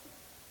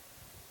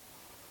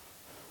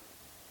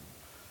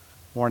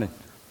Morning.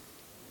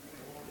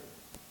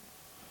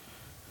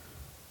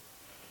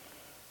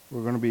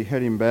 We're going to be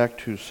heading back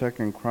to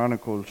 2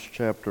 Chronicles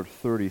chapter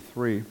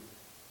 33.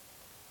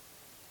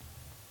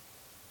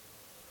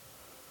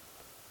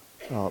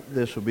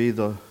 This will be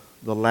the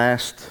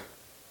last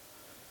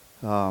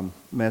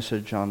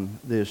message on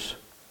this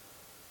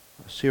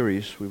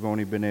series. We've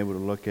only been able to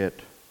look at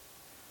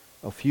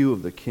a few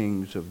of the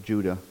kings of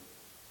Judah.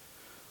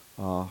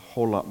 A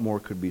whole lot more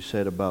could be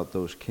said about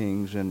those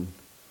kings, and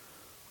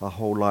a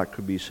whole lot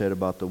could be said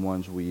about the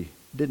ones we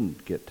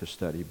didn't get to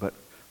study. But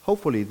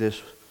hopefully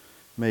this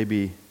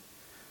maybe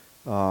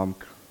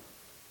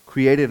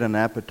created an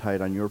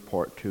appetite on your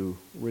part to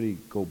really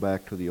go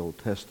back to the Old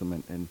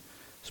Testament and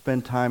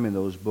spend time in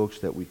those books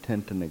that we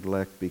tend to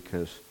neglect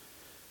because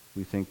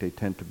we think they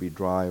tend to be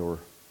dry or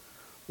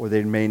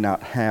they may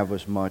not have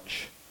as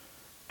much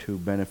to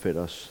benefit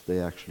us.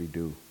 They actually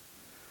do.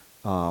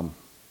 So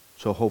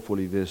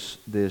hopefully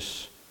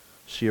this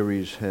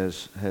series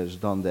has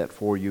done that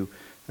for you,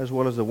 as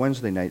well as the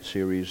Wednesday night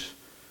series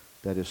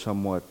that is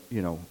somewhat,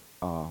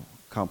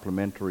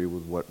 complementary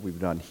with what we've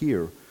done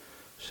here,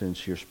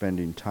 since you're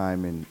spending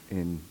time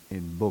in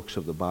books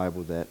of the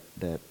Bible that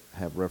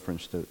have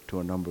reference to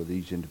a number of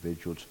these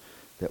individuals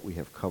that we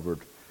have covered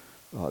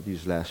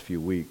these last few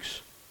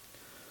weeks.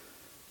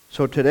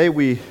 So today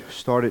we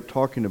started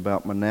talking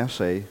about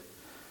Manasseh.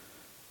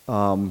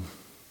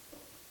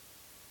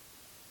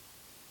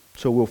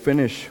 So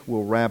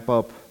we'll wrap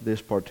up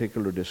this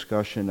particular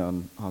discussion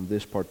on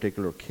this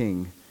particular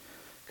king,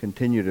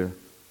 continue to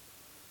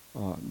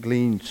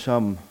glean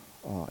some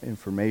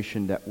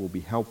information that will be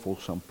helpful,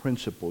 some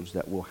principles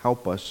that will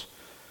help us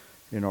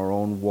in our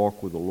own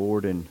walk with the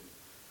Lord and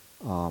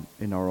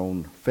in our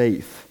own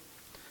faith.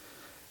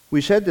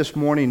 We said this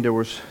morning there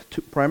was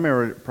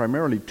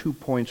primarily 2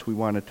 points we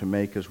wanted to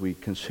make as we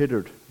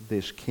considered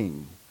this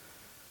king.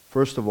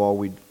 First of all,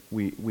 we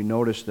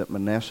noticed that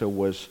Manasseh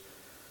was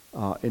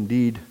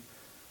indeed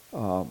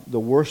the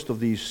worst of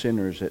these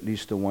sinners, at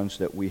least the ones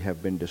that we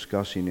have been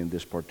discussing in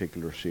this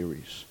particular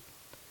series.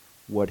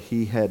 What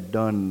he had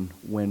done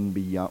went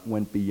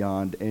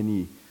beyond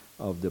any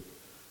of the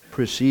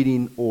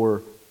preceding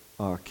or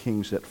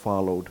kings that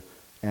followed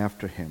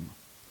after him.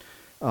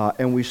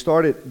 And we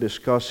started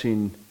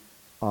discussing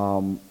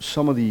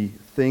some of the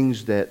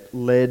things that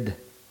led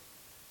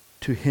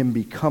to him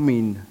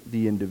becoming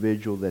the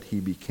individual that he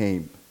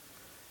became.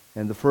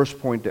 And the first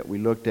point that we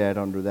looked at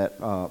under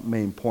that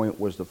main point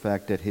was the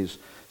fact that his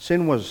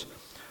sin was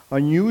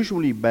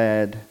unusually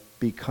bad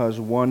because,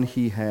 one,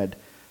 he had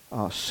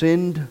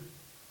sinned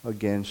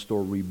against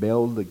or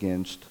rebelled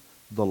against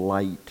the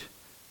light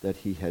that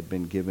he had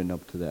been given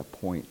up to that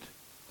point.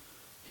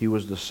 He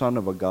was the son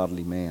of a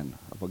godly man,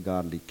 of a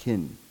godly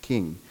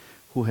king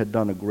who had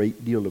done a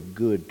great deal of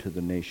good to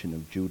the nation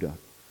of Judah.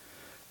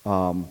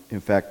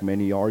 In fact,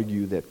 many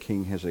argue that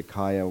King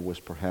Hezekiah was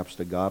perhaps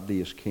the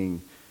godliest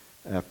king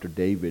after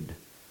David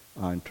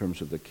in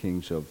terms of the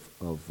kings of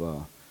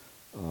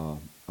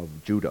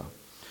Judah.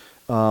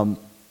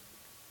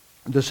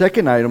 The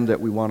second item that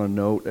we want to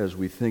note as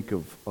we think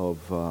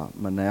of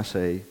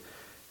Manasseh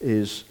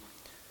is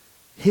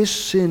his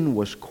sin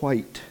was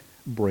quite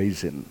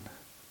brazen.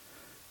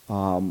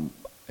 And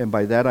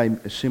by that I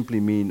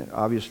simply mean,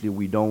 obviously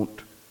we don't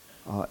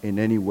in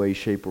any way,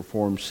 shape, or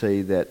form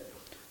say that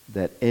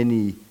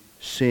any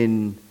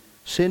sin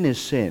is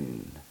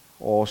sin.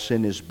 All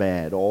sin is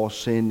bad. All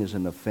sin is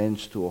an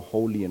offense to a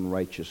holy and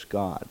righteous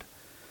God.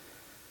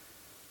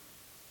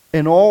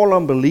 And all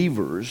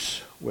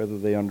unbelievers, whether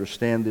they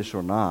understand this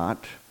or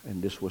not,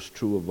 and this was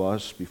true of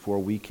us before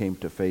we came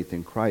to faith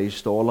in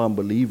Christ, all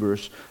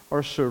unbelievers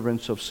are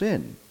servants of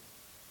sin.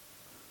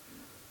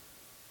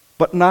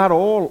 But not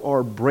all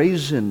are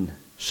brazen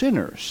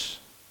sinners.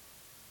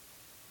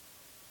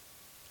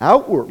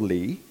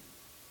 Outwardly,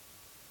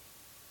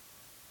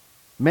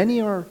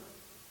 many are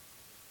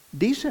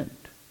decent,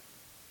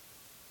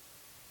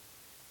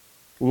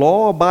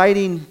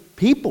 law-abiding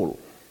people.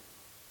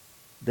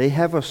 They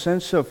have a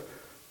sense of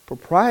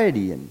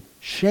propriety and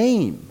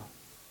shame.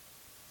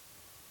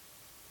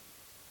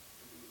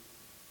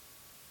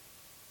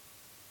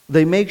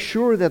 They make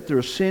sure that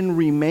their sin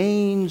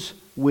remains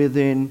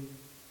within,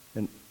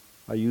 and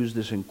I use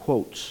this in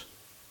quotes,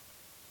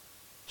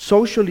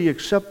 socially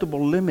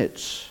acceptable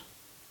limits.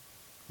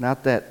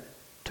 Not that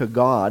to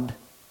God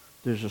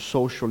there's a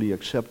socially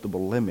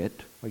acceptable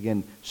limit.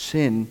 Again,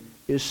 sin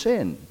is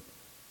sin.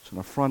 It's an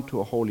affront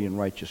to a holy and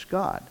righteous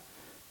God.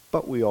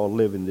 But we all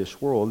live in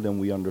this world, and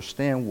we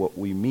understand what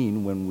we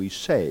mean when we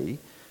say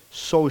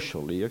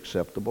socially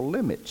acceptable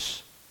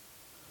limits.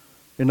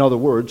 In other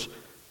words,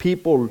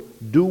 people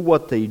do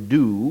what they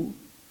do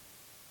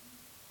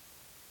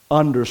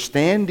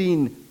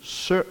understanding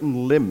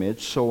certain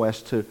limits so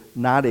as to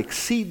not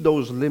exceed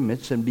those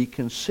limits and be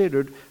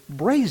considered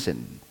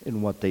brazen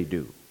in what they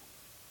do.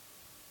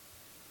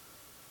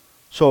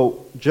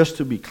 So, just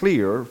to be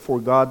clear, for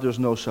God there's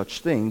no such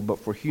thing, but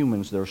for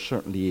humans there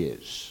certainly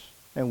is.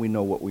 And we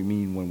know what we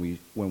mean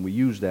when we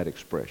use that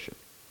expression.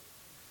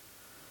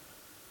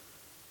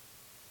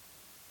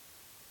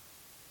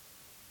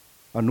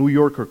 A New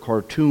Yorker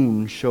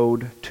cartoon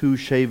showed two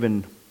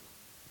shaven,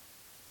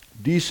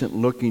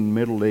 decent-looking,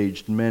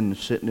 middle-aged men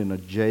sitting in a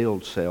jail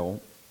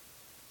cell.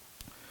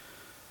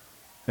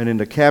 And in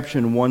the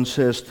caption, one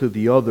says to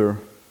the other,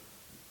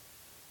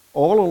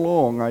 "All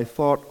along, I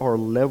thought our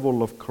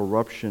level of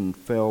corruption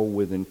fell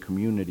within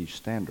community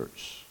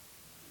standards."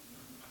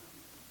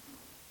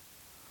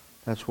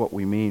 That's what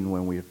we mean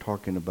when we are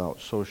talking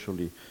about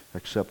socially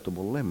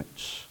acceptable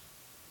limits.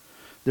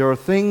 There are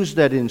things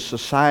that in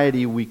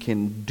society we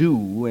can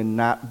do and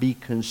not be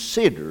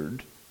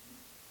considered,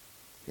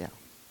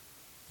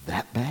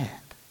 that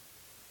bad.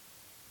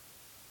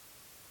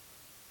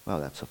 Well,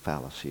 that's a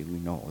fallacy. We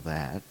know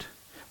that.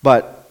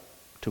 But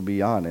to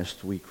be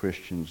honest, we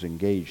Christians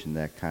engage in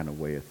that kind of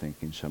way of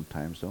thinking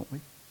sometimes, don't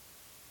we?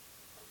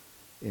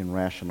 In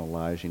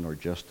rationalizing or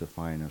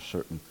justifying a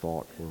certain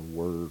thought or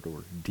word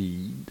or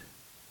deed.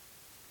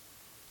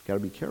 Got to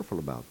be careful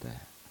about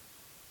that.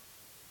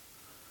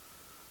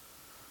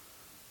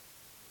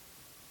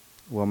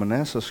 Well,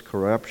 Manasseh's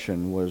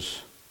corruption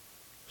was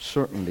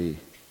certainly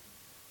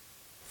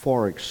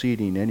far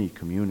exceeding any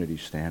community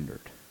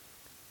standard.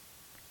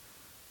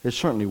 It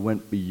certainly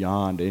went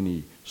beyond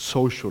any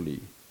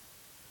socially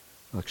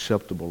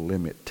acceptable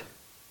limit.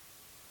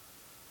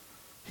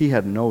 He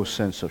had no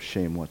sense of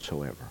shame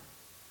whatsoever.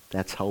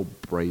 That's how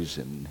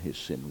brazen his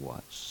sin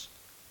was.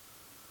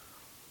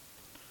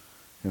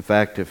 In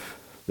fact, if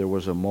there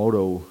was a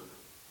motto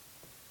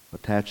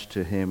attached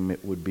to him,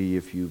 it would be,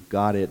 if you've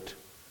got it,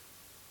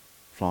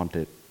 flaunt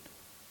it.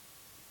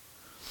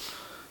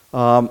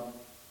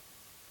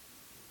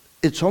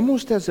 It's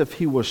almost as if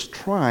he was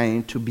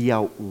trying to be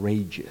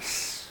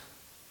outrageous,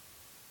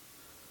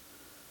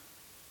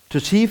 to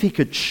see if he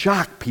could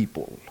shock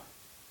people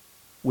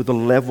with the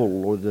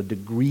level or the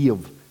degree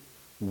of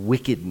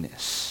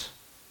wickedness.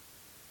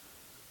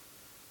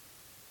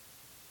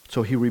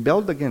 So he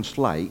rebelled against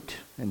light,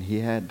 and he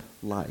had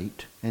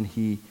light, and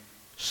he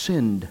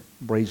sinned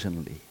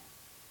brazenly.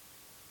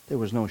 There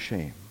was no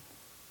shame.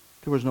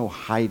 There was no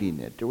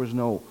hiding it. There was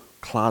no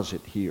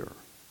closet here.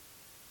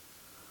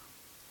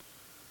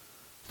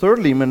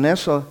 Thirdly,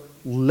 Manasseh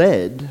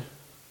led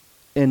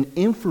and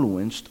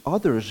influenced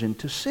others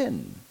into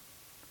sin,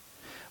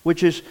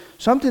 which is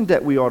something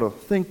that we ought to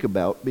think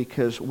about,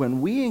 because when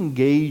we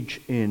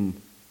engage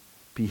in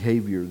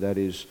behavior that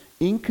is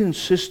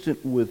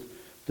inconsistent with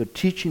the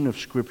teaching of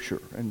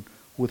Scripture and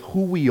with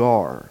who we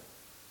are,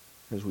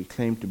 as we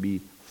claim to be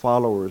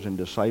followers and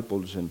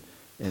disciples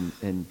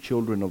and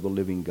children of the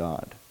living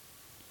God,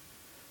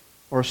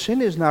 our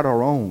sin is not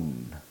our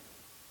own.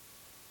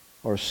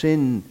 Our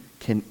sin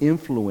can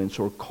influence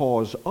or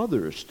cause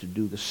others to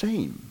do the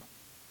same.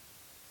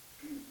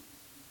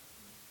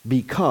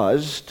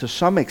 Because, to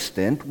some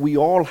extent, we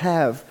all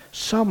have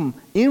some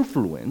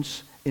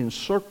influence in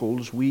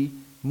circles we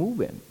move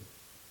in.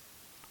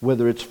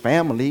 Whether it's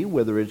family,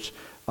 whether it's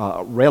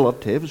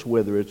relatives,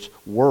 whether it's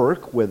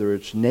work, whether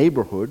it's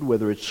neighborhood,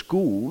 whether it's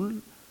school,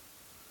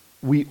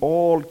 we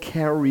all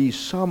carry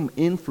some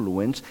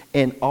influence,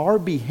 and our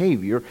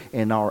behavior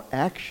and our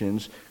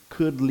actions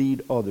could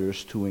lead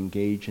others to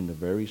engage in the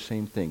very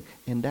same thing.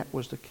 And that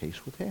was the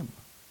case with him.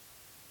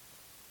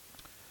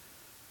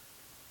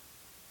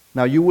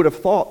 Now, you would have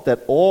thought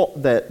that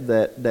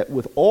that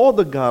with all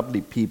the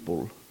godly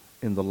people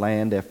in the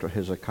land after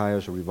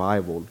Hezekiah's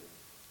revival,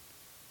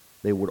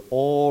 they would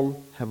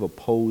all have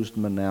opposed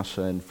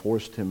Manasseh and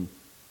forced him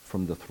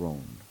from the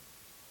throne.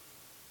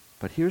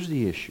 But here's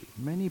the issue.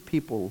 Many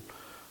people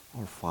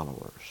are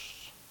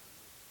followers.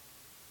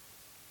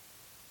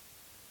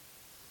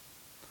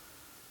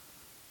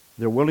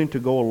 They're willing to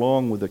go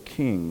along with a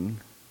king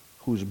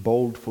who's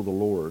bold for the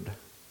Lord.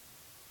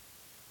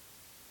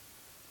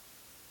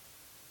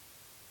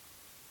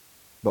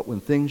 But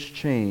when things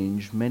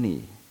change,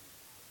 many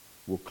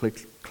will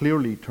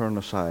clearly turn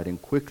aside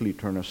and quickly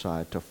turn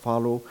aside to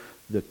follow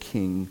the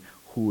king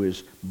who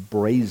is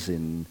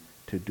brazen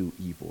to do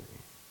evil.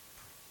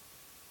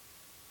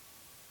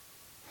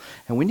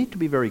 And we need to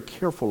be very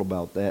careful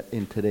about that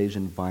in today's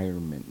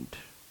environment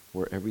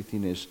where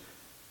everything is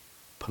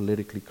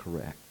politically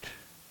correct.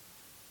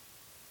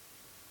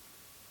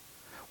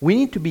 We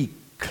need to be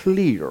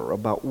clear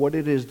about what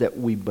it is that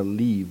we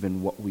believe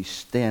and what we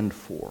stand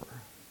for.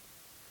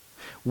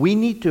 We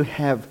need to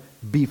have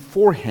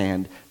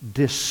beforehand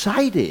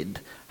decided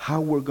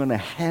how we're going to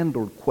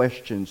handle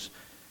questions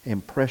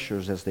and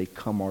pressures as they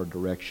come our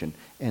direction.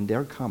 And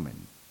they're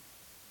coming.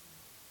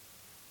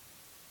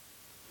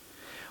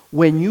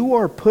 When you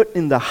are put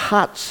in the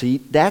hot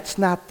seat, that's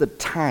not the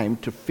time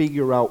to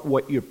figure out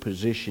what your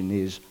position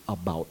is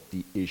about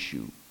the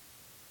issue.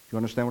 You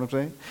understand what I'm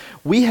saying?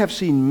 We have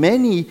seen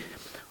many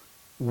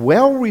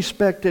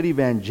well-respected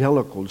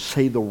evangelicals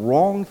say the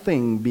wrong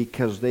thing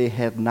because they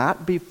had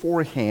not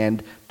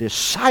beforehand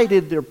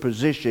decided their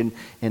position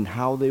and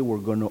how they were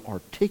going to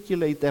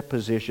articulate that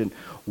position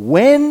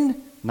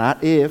when,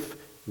 not if,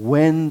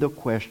 when the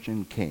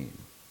question came.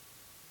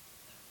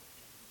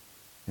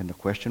 And the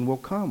question will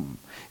come.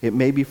 It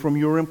may be from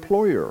your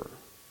employer,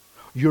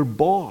 your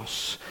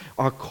boss,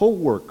 a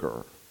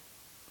co-worker,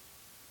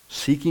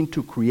 seeking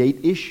to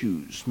create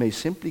issues may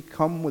simply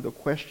come with a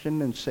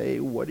question and say,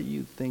 what do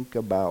you think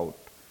about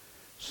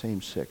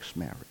same-sex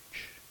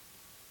marriage?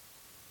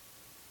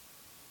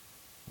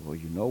 Well,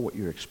 you know what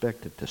you're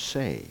expected to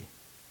say.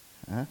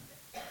 Huh?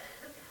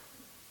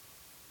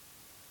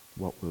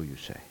 What will you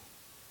say?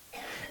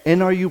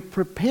 And are you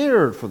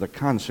prepared for the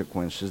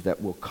consequences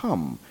that will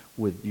come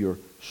with your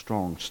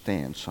strong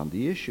stance on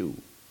the issue?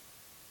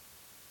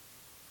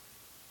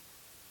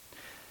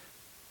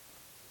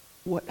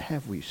 What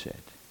have we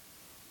said?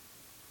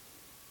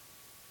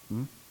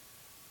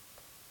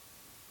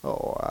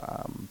 Oh,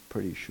 I'm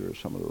pretty sure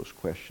some of those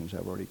questions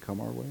have already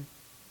come our way.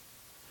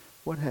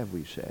 What have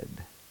we said?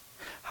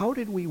 How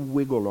did we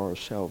wiggle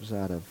ourselves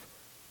out of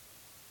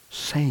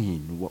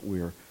saying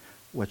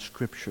what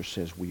Scripture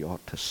says we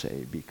ought to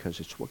say because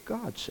it's what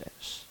God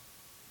says?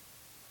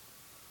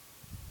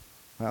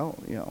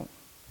 Well,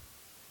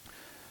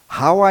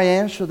 how I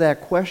answer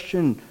that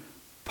question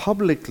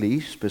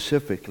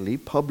specifically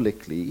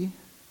publicly,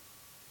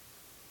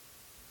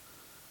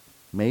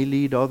 may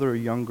lead other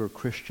younger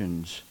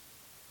Christians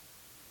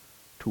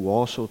to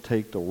also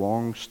take the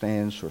wrong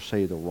stance or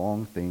say the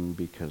wrong thing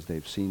because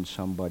they've seen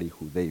somebody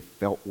who they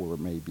felt were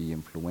maybe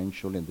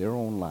influential in their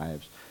own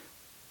lives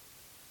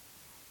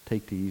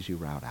take the easy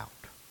route out.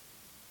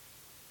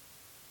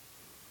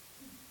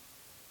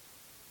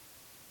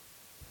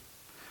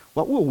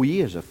 What will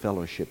we as a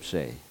fellowship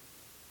say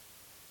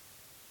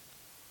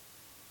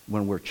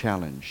when we're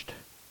challenged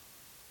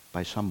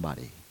by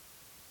somebody,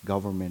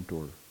 government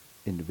or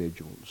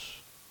individuals?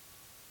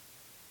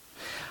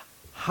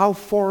 How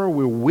far are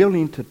we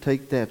willing to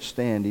take that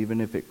stand,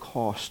 even if it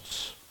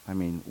costs?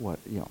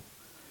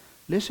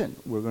 Listen,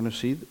 we're going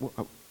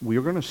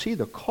to see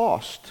the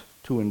cost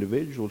to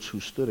individuals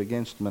who stood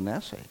against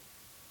Manasseh.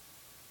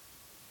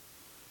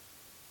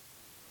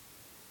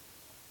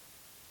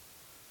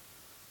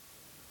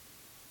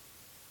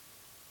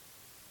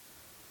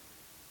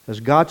 As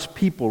God's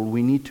people,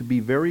 we need to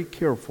be very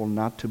careful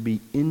not to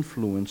be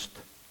influenced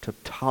to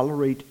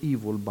tolerate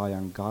evil by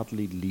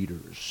ungodly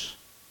leaders,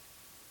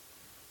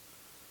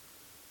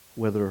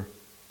 whether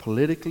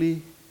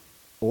politically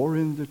or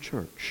in the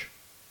church.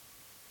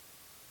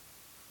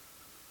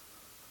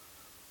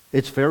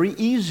 It's very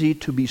easy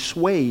to be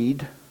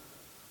swayed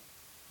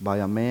by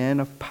a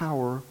man of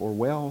power or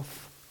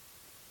wealth.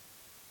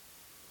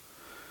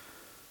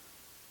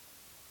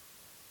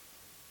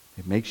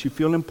 It makes you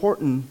feel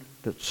important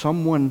that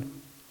someone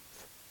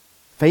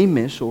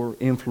famous or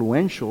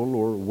influential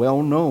or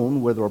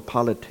well-known, whether a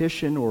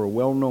politician or a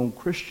well-known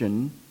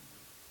Christian.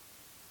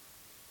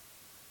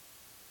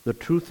 The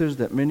truth is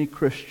that many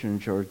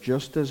Christians are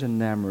just as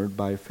enamored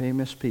by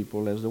famous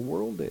people as the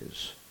world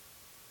is.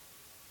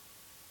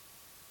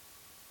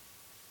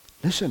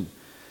 Listen,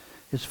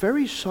 it's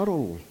very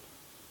subtle,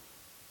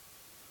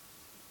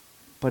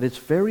 but it's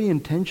very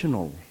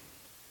intentional,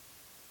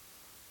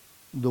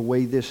 the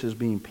way this is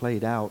being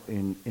played out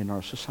in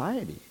our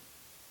society.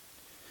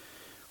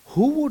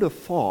 Who would have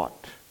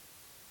thought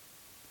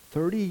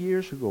 30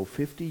 years ago,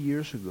 50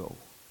 years ago,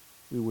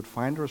 we would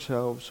find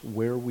ourselves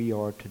where we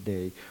are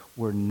today,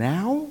 where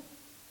now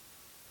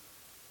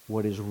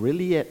what is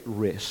really at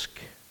risk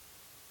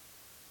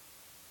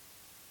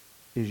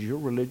is your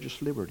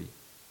religious liberty,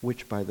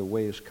 which, by the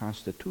way, is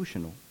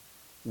constitutional,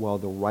 while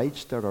the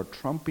rights that are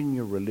trumping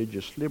your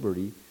religious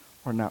liberty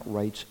are not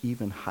rights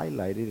even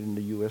highlighted in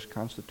the U.S.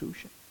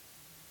 Constitution.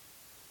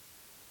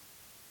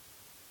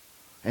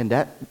 And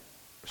that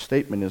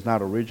statement is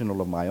not original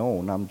of my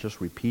own. I'm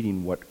just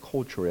repeating what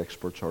culture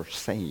experts are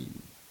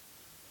saying.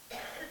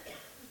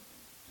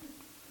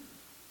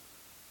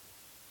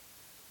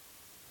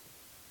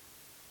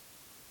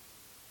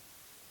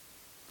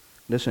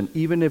 Listen,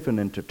 even if an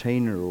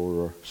entertainer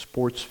or a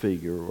sports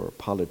figure or a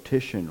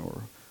politician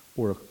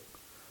or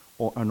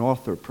an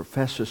author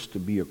professes to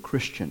be a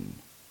Christian,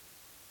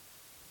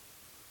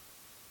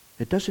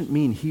 it doesn't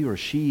mean he or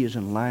she is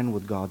in line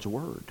with God's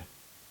Word.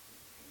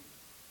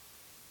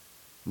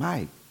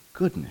 My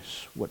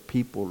goodness, what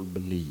people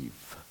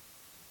believe.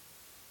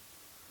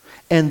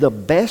 And the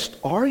best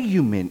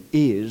argument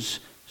is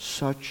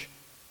such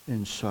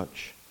and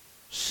such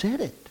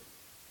said it.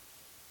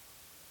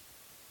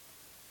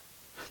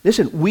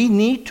 Listen, we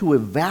need to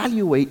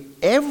evaluate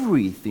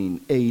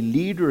everything a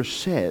leader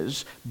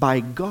says by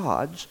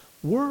God's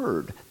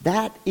Word.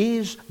 That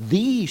is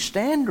the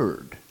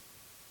standard.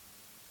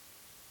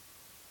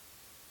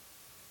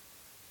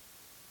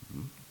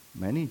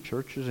 Many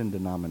churches and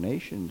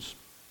denominations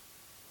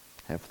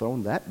have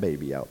thrown that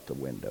baby out the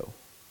window.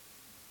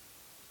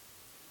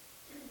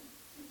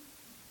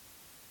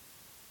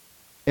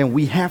 And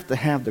we have to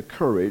have the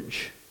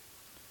courage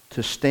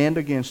to stand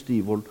against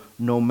evil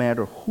no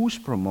matter who's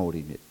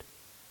promoting it.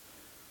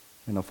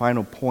 And a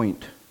final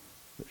point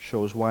that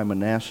shows why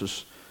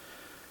Manasseh's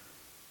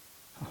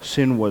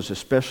sin was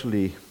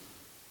especially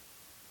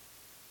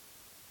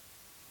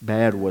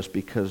bad was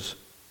because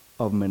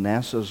of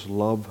Manasseh's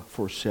love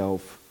for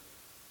self,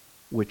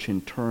 which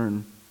in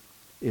turn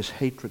is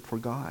hatred for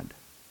God.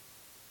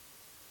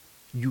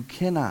 You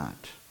cannot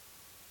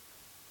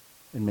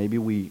And maybe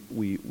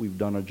we've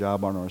done a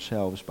job on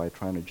ourselves by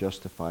trying to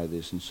justify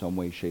this in some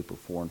way, shape, or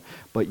form.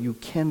 But you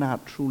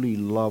cannot truly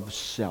love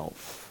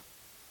self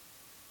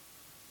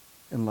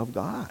and love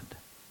God.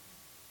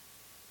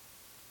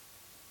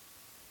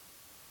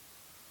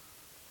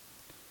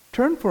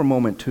 Turn for a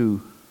moment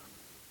to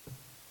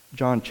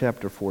John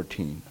chapter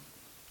 14.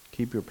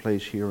 Keep your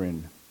place here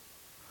in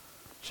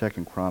 2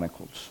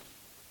 Chronicles.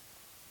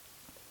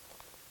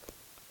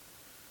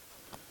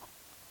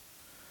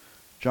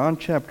 John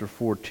chapter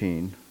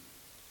 14.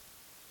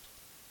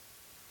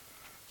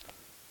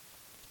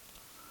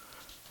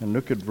 And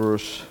look at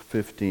verse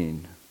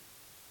 15.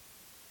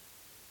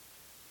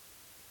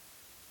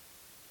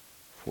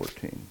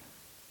 14.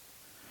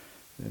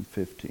 And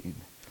 15.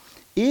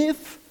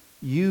 If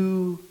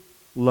you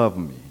love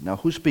me. Now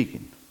who's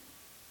speaking?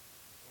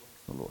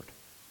 The Lord.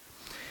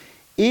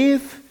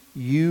 If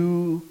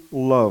you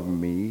love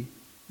me,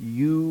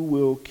 you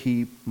will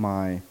keep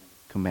my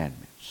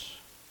commandments.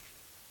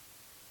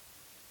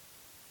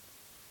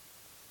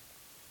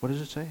 What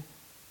does it say?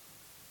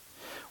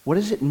 What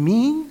does it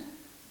mean?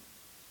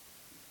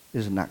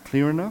 Is it not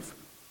clear enough?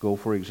 Go,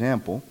 for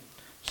example,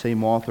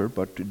 same author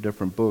but a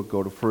different book.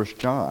 Go to 1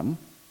 John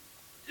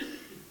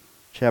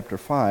chapter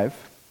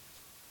 5.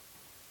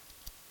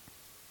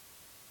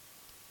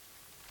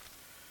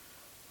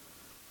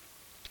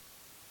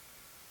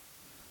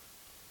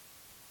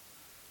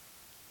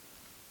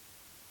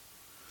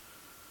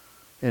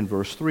 And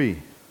verse 3.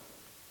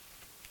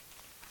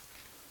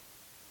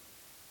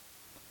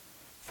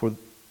 For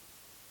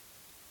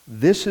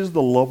this is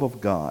the love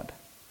of God,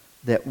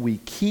 that we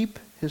keep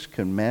his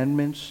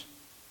commandments,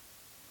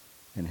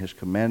 and his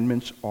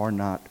commandments are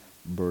not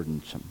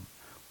burdensome.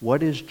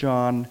 What is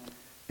John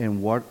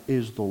and what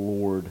is the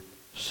Lord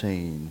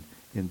saying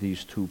in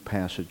these two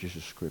passages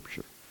of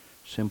Scripture?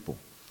 Simple.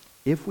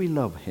 If we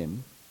love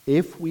him,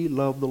 if we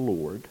love the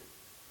Lord,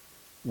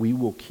 we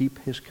will keep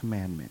his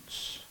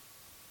commandments.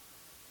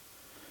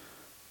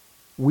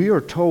 We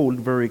are told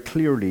very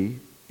clearly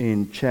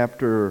in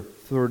chapter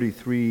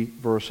 33,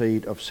 verse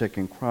 8 of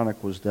 2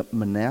 Chronicles, that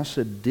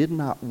Manasseh did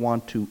not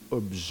want to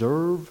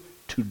observe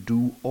to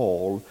do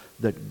all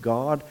that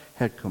God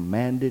had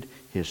commanded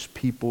his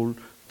people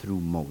through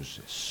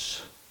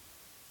Moses.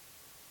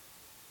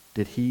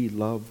 Did he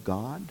love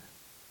God?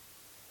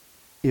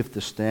 If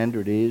the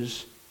standard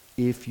is,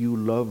 if you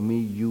love me,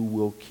 you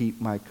will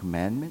keep my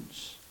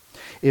commandments.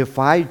 If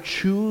I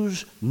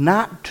choose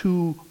not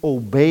to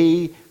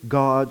obey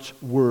God's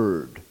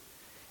word,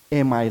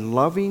 am I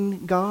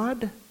loving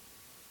God?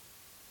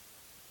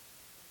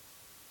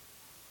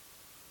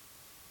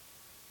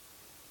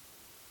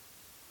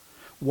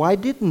 Why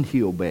didn't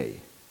he obey?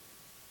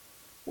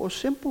 Well,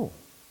 simple.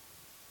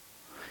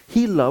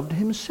 He loved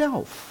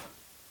himself.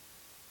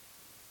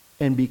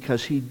 And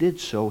because he did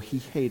so, he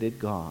hated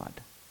God.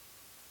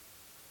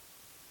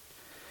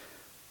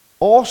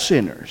 All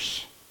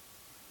sinners,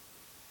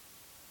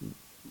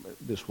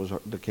 this was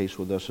the case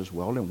with us as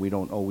well, and we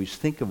don't always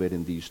think of it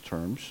in these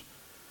terms.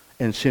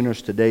 And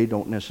sinners today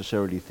don't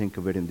necessarily think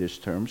of it in these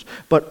terms.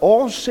 But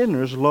all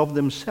sinners love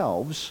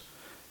themselves,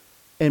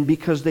 and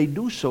because they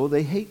do so,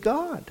 they hate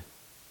God.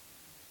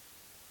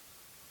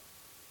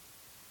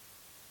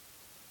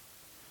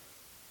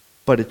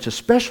 But it's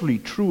especially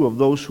true of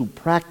those who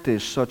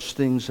practice such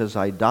things as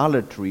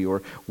idolatry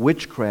or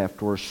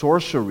witchcraft or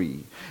sorcery,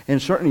 and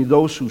certainly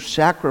those who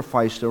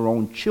sacrifice their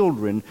own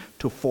children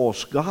to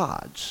false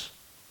gods.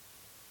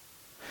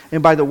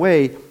 And by the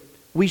way,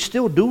 we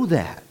still do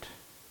that.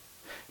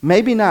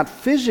 Maybe not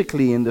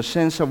physically in the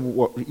sense of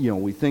what,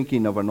 we're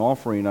thinking of an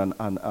offering on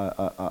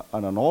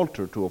an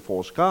altar to a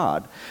false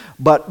god,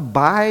 but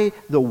by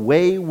the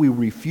way we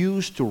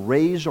refuse to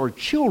raise our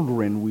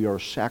children, we are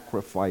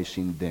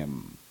sacrificing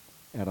them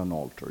at an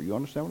altar. You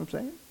understand what I'm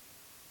saying?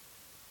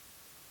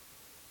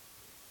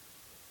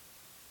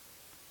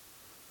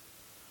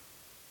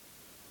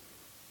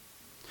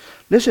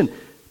 Listen,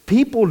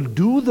 people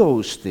do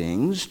those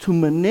things to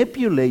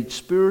manipulate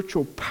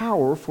spiritual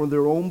power for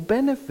their own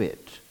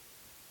benefit.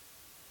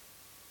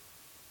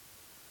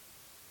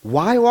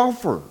 Why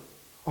offer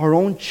our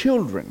own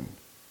children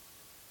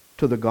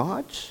to the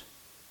gods?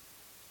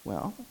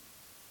 Well,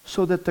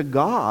 so that the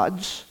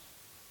gods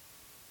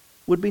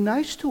would be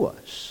nice to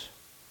us.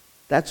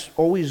 That's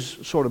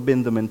always sort of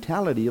been the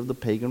mentality of the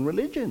pagan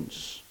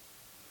religions.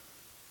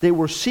 They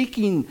were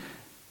seeking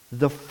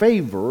the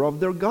favor of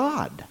their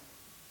God.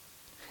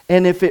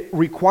 And if it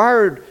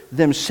required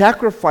them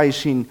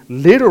sacrificing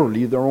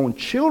literally their own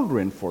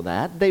children for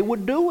that, they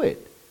would do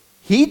it.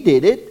 He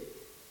did it.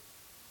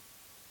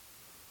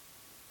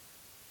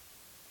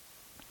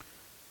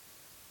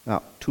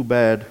 Now, too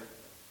bad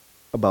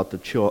about the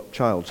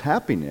child's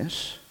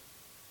happiness,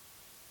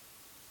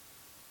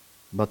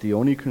 but the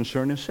only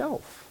concern is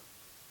self.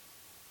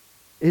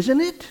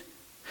 Isn't it?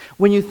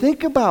 When you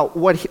think about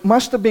what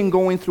must have been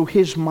going through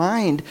his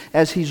mind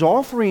as he's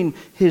offering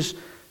his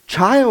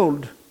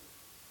child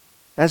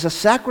as a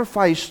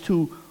sacrifice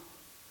to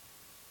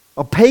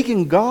a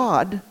pagan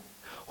god,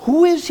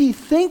 who is he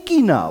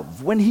thinking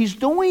of when he's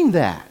doing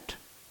that?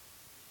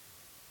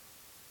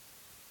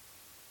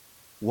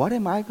 what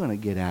am I going to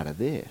get out of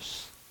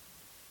this?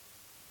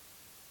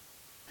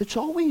 It's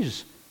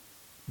always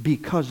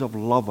because of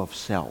love of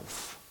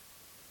self.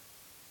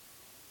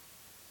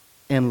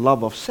 And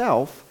love of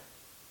self,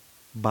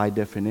 by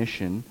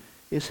definition,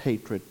 is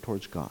hatred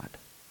towards God.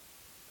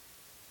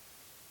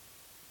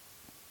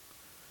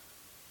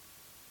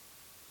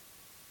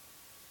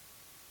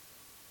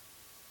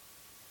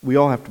 We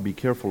all have to be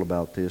careful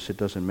about this. It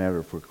doesn't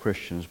matter for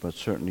Christians, but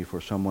certainly for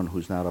someone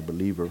who's not a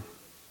believer.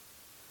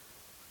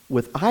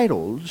 With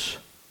idols,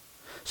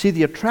 see,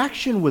 the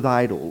attraction with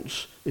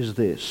idols is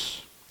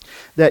this,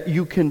 that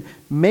you can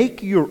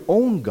make your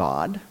own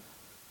God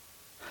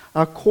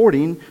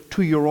according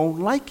to your own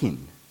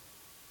liking.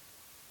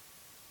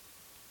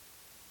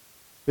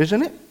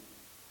 Isn't it?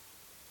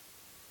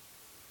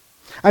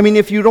 I mean,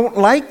 if you don't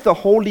like the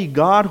holy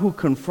God who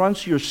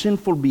confronts your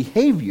sinful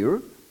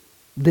behavior,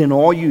 then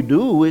all you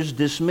do is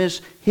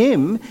dismiss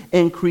Him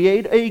and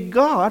create a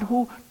God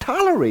who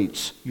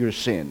tolerates your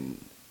sin.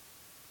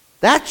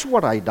 That's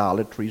what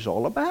idolatry is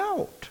all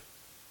about.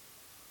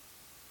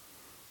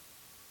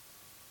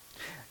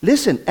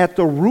 Listen, at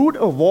the root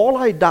of all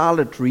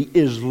idolatry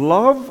is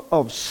love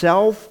of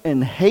self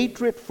and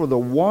hatred for the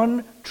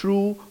one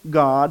true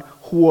God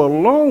who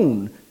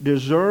alone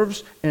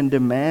deserves and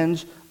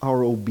demands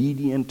our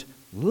obedient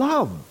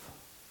love.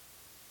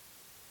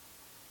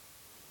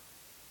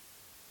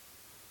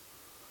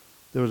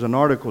 There was an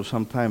article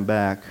some time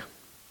back.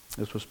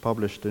 This was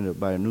published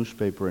by a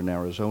newspaper in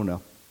Arizona.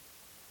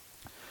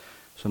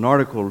 It's an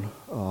article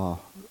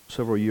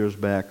several years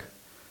back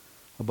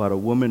about a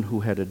woman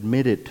who had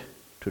admitted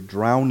to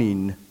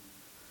drowning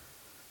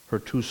her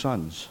 2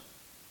 sons.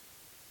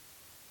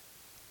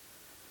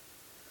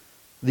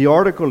 The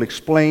article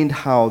explained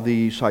how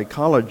the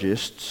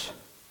psychologists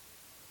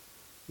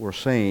were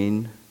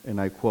saying,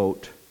 and I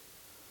quote,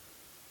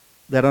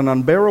 that an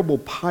unbearable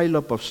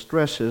pileup of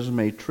stresses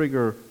may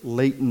trigger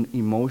latent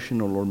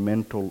emotional or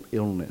mental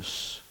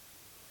illness,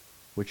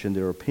 which in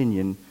their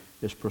opinion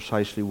is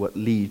precisely what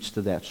leads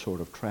to that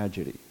sort of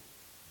tragedy.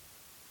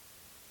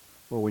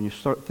 Well, when you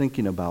start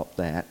thinking about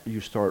that, you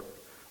start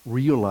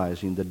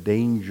realizing the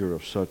danger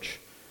of such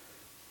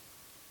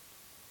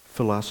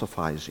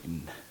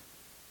philosophizing.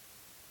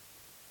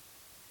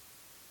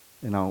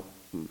 And I'll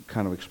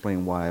kind of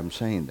explain why I'm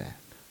saying that.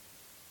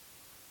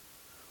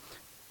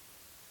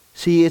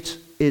 See, it's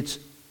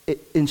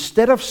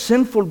instead of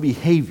sinful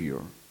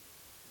behavior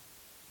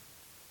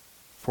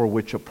for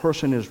which a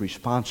person is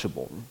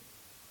responsible,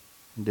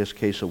 in this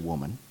case a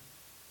woman,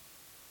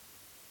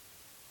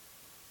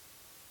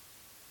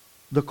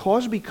 the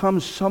cause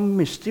becomes some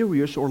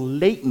mysterious or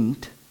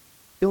latent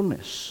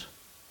illness.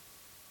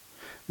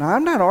 Now,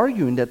 I'm not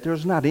arguing that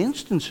there's not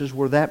instances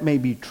where that may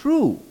be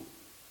true,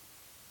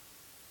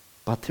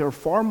 but there are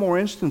far more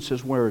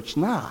instances where it's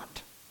not.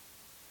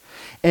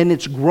 And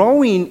it's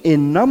growing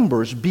in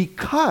numbers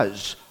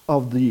because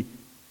of the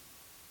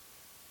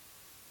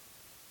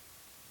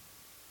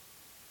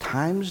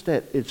times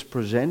that it's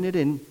presented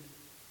and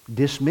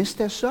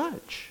dismissed as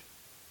such.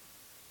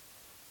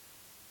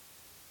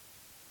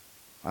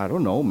 I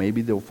don't know,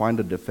 maybe they'll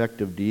find a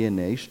defective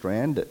DNA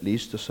strand that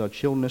leads to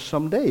such illness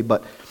someday.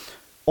 But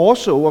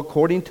also,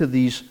 according to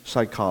these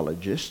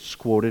psychologists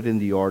quoted in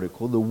the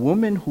article, the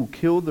women who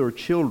kill their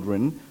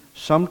children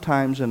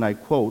sometimes, and I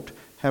quote,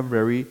 have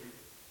very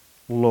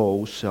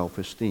low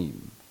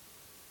self-esteem.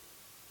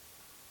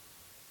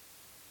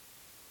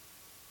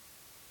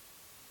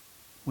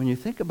 When you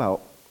think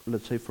about,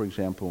 let's say, for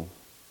example,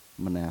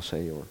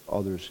 Manasseh or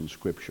others in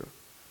Scripture,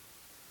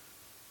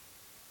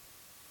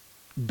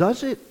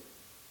 does it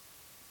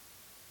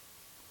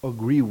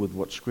agree with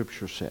what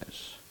Scripture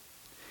says?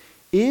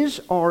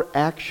 Is our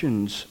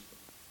actions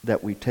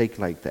that we take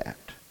like that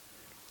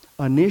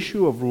an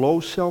issue of low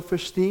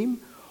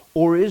self-esteem,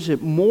 or is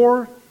it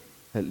more,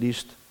 at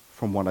least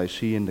from what I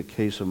see in the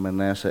case of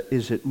Manasseh,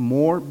 is it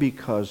more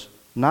because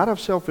not of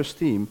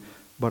self-esteem,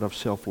 but of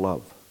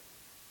self-love?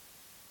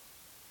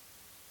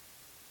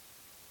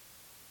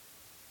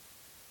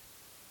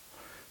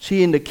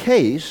 See, in the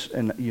case,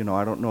 and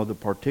I don't know the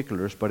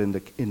particulars, but in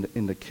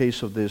the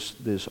case of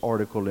this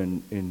article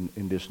in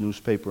this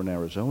newspaper in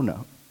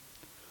Arizona,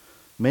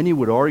 many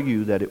would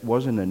argue that it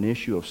wasn't an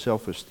issue of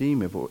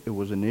self-esteem, if it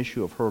was an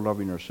issue of her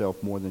loving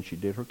herself more than she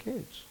did her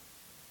kids.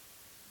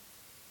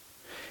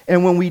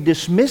 And when we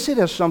dismiss it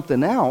as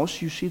something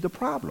else, you see the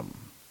problem.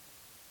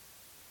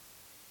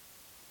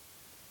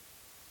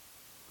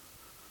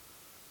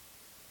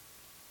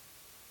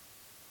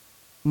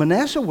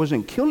 Manasseh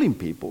wasn't killing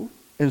people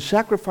and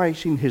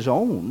sacrificing his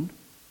own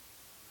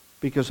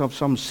because of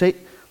some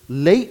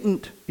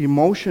latent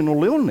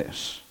emotional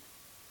illness.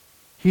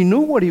 He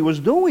knew what he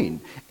was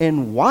doing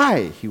and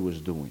why he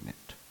was doing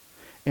it.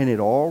 And it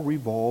all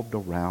revolved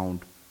around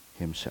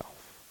himself.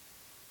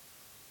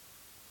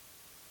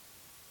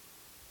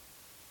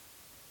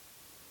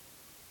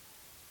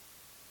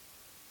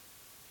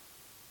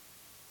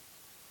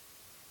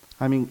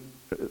 I mean,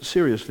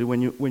 seriously,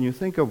 when you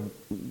think of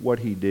what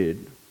he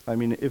did, I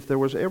mean, if there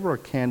was ever a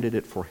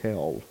candidate for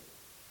hell,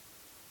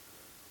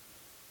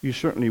 you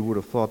certainly would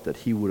have thought that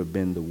he would have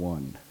been the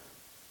one.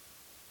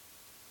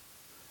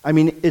 I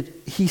mean,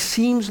 he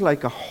seems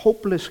like a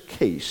hopeless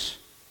case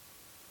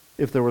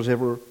if there was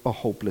ever a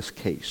hopeless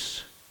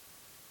case.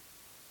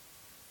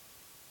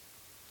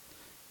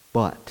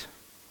 But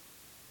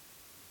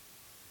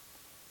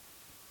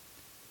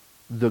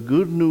the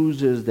good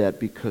news is that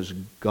because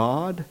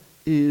God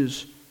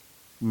is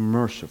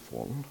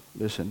merciful,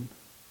 listen,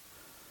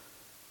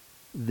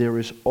 there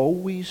is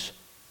always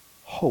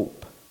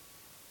hope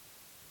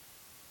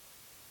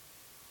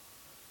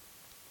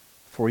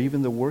for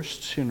even the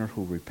worst sinner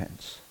who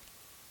repents.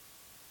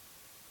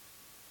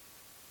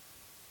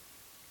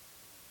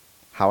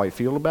 How I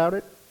feel about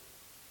it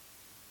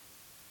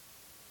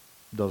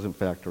doesn't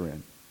factor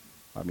in.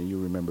 I mean,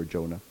 you remember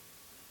Jonah.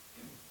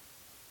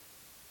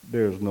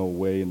 There's no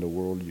way in the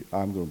world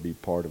I'm going to be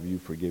part of you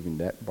forgiving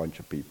that bunch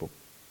of people.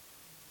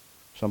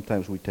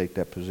 Sometimes we take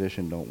that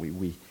position, don't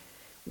we?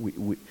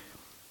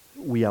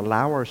 We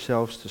allow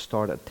ourselves to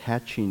start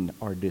attaching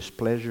our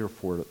displeasure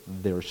for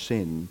their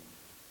sin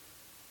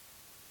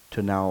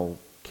to now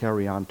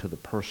carry on to the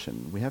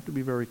person. We have to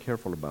be very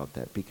careful about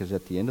that, because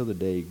at the end of the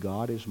day,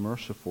 God is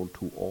merciful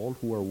to all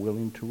who are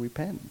willing to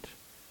repent.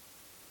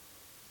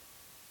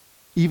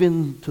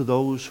 Even to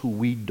those who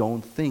we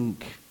don't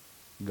think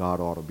God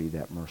ought to be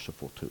that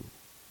merciful to.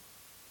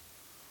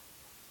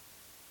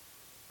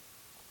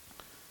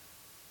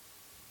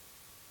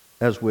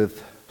 As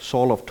with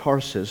Saul of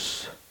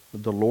Tarsus,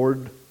 the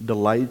Lord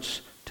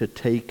delights to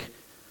take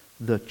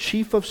the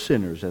chief of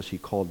sinners, as he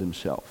called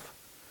himself,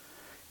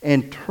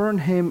 and turn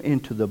him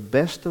into the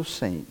best of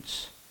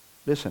saints.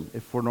 Listen,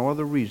 if for no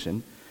other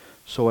reason,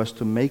 so as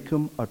to make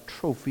him a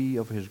trophy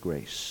of his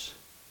grace.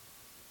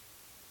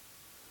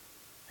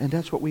 And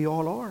that's what we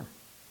all are.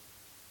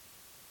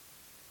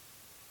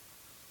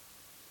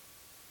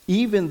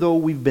 Even though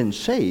we've been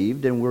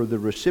saved and we're the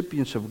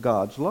recipients of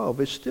God's love,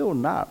 it's still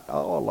not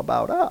all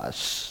about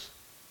us.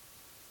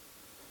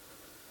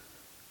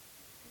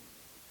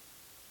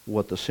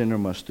 What the sinner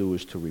must do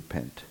is to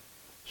repent.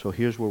 So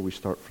here's where we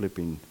start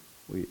flipping.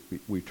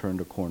 We turn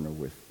the corner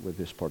with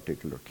this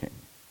particular king.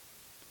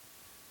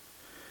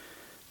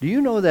 Do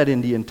you know that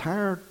in the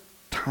entire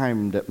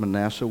time that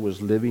Manasseh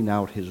was living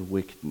out his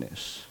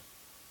wickedness,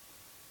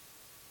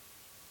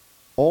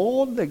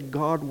 all that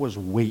God was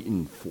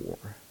waiting for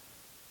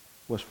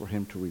was for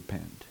him to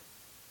repent?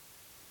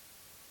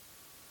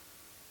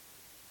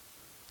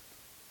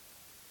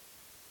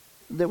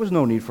 There was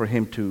no need for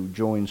him to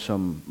join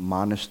some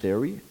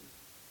monastery.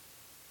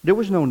 There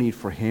was no need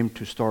for him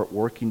to start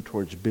working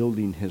towards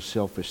building his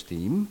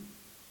self-esteem.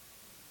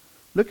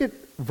 Look at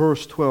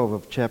verse 12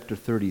 of chapter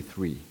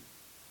 33.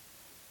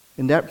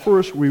 In that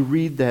verse we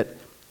read that,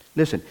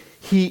 listen,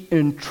 he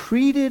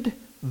entreated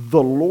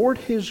the Lord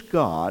his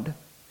God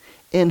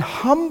and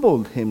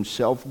humbled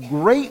himself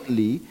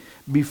greatly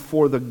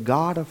before the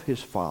God of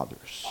his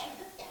fathers.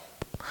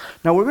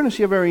 Now we're going to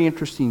see a very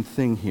interesting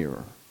thing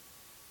here.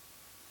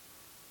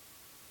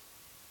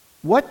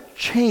 What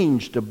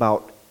changed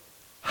about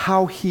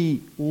how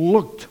he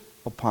looked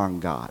upon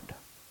God?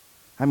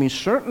 I mean,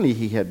 certainly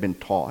he had been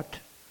taught.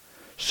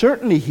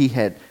 Certainly he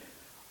had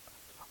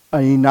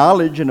a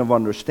knowledge and of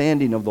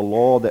understanding of the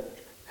law that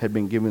had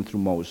been given through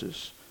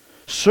Moses.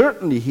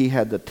 Certainly he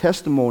had the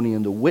testimony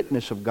and the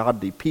witness of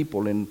godly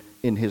people in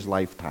his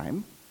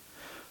lifetime.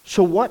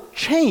 So what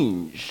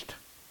changed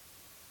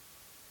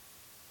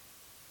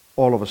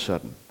all of a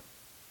sudden?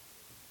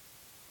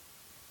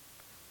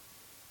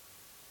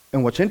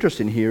 And what's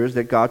interesting here is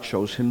that God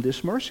shows him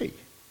this mercy.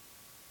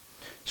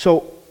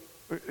 So,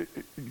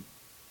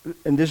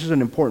 and this is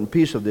an important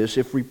piece of this,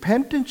 if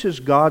repentance is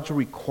God's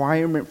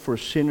requirement for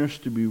sinners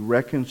to be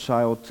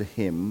reconciled to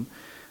him,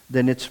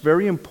 then it's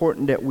very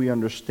important that we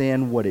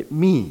understand what it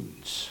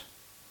means.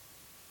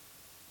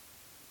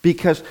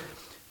 Because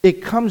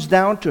it comes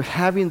down to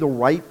having the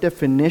right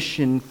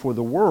definition for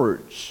the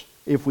words.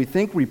 If we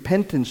think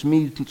repentance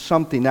means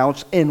something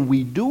else and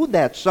we do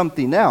that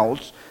something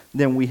else,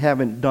 then we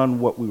haven't done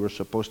what we were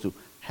supposed to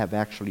have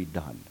actually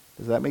done.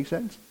 Does that make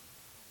sense?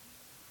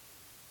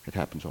 It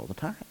happens all the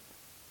time.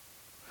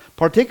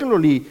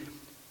 Particularly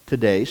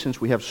today, since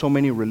we have so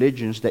many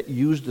religions that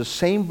use the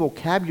same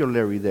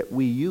vocabulary that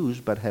we use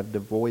but have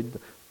devoid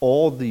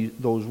all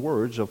those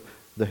words of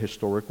the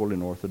historical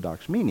and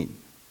orthodox meaning.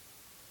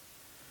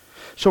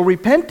 So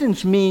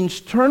repentance means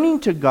turning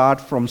to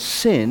God from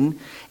sin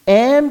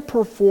and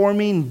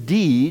performing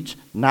deeds,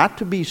 not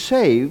to be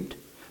saved,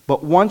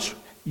 but once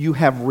you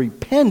have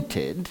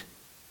repented,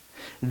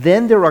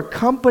 then they're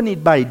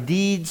accompanied by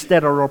deeds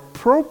that are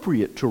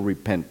appropriate to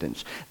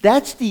repentance.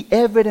 That's the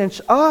evidence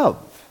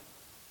of,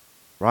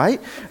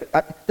 right?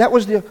 That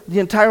was the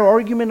entire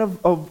argument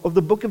of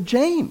the book of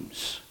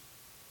James.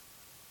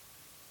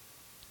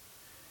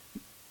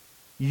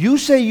 You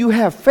say you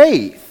have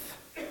faith.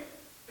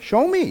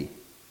 Show me.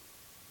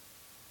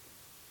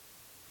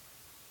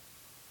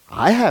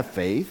 I have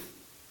faith.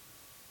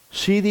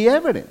 See the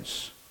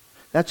evidence.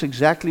 That's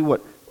exactly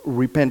what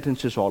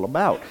repentance is all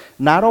about.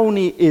 Not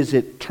only is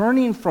it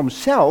turning from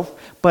self,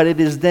 but it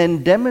is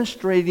then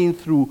demonstrating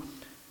through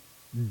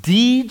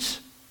deeds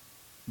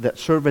that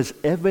serve as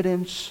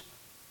evidence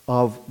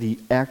of the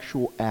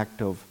actual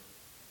act of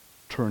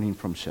turning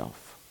from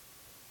self.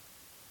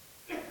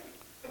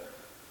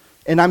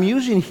 And I'm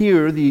using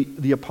here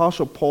the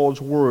Apostle Paul's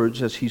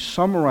words as he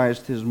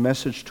summarized his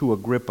message to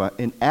Agrippa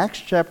in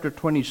Acts chapter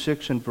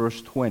 26 and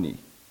verse 20.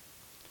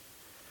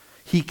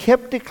 He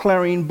kept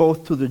declaring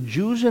both to the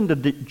Jews and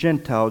the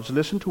Gentiles,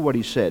 listen to what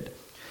he said,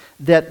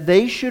 that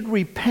they should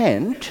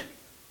repent.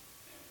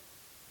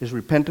 Is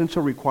repentance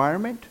a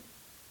requirement?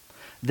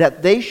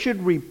 That they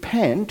should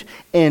repent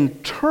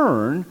and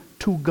turn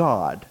to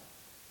God.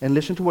 And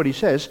listen to what he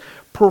says,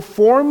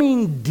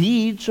 performing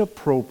deeds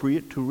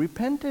appropriate to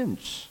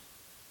repentance.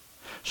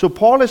 So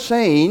Paul is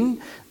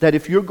saying that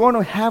if you're going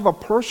to have a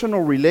personal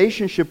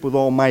relationship with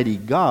Almighty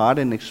God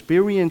and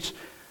experience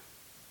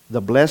the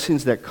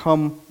blessings that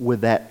come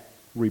with that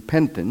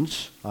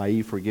repentance,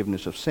 i.e.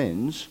 forgiveness of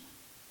sins,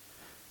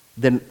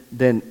 then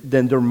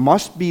there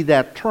must be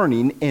that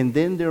turning, and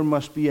then there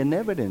must be an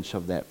evidence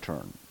of that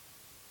turn.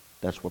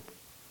 That's what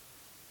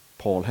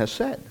Paul has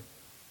said.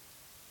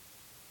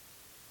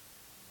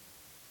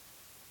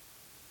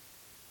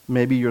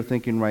 Maybe you're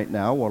thinking right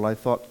now, well, I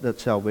thought that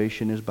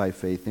salvation is by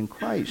faith in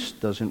Christ.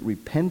 Doesn't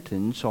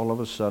repentance all of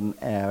a sudden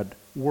add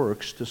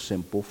works to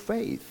simple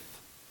faith?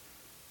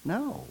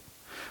 No.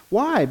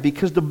 Why?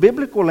 Because the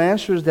biblical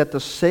answer is that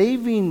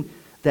saving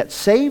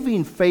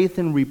faith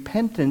and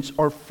repentance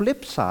are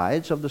flip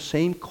sides of the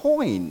same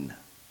coin.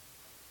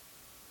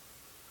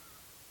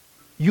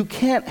 You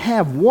can't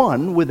have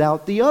one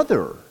without the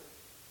other.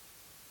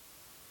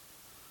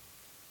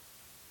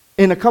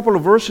 In a couple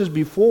of verses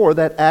before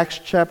that, Acts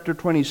chapter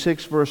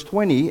 26, verse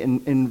 20,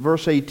 in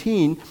verse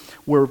 18,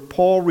 where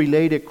Paul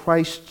related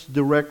Christ's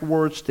direct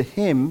words to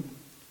him,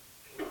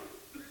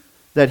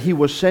 that he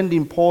was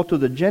sending Paul to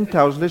the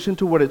Gentiles, listen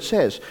to what it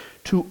says.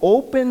 To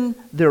open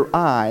their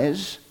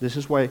eyes, this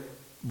is why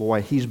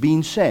he's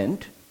being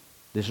sent,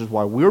 this is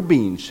why we're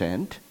being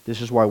sent,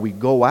 this is why we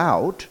go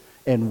out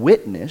and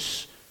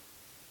witness,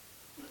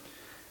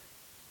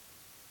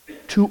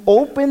 to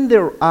open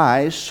their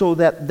eyes so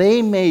that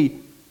they may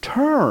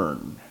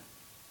turn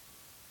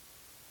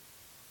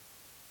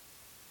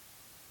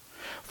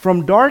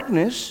from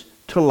darkness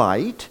to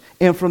light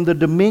and from the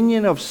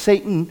dominion of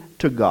Satan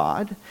to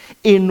God,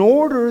 in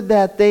order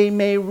that they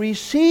may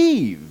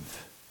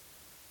receive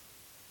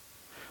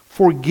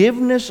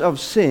forgiveness of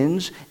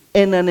sins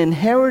and an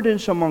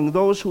inheritance among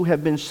those who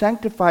have been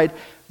sanctified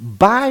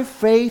by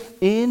faith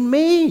in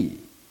me.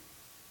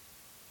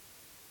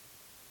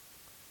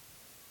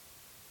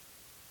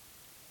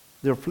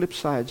 They're flip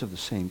sides of the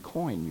same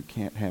coin. You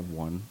can't have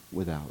one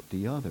without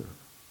the other.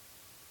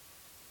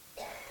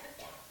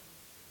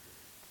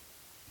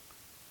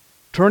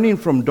 Turning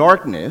from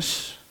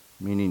darkness,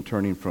 meaning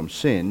turning from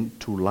sin,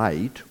 to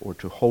light or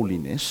to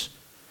holiness,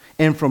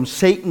 and from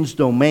Satan's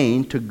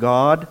domain to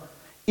God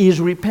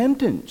is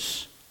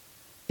repentance.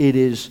 It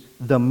is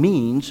the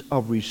means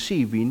of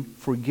receiving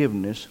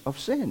forgiveness of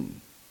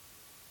sin.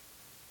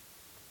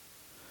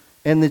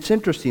 And it's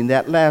interesting,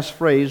 that last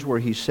phrase where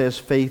he says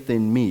faith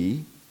in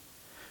me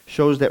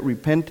shows that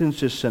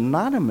repentance is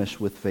synonymous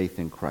with faith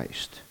in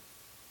Christ.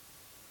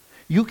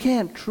 You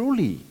can't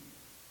truly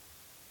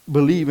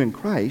believe in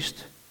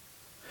Christ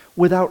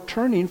without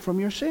turning from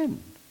your sin.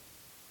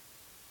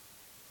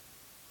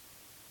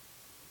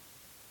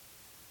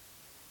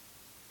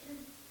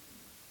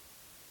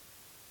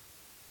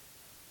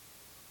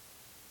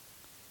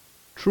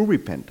 True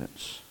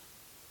repentance,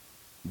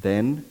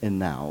 then and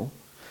now,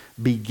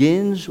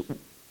 begins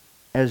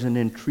as an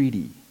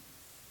entreaty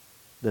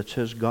that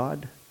says,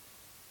 God,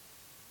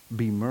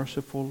 be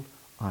merciful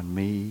on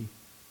me,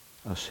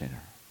 a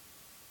sinner.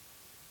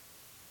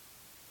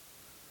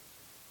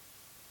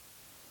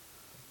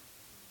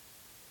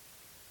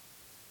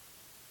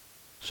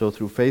 So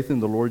through faith in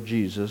the Lord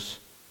Jesus,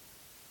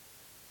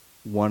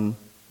 one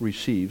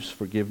receives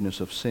forgiveness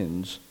of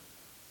sins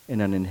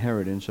and an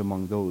inheritance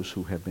among those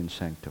who have been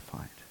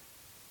sanctified.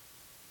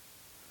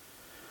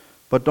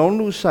 But don't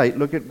lose sight.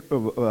 Look at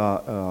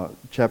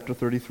chapter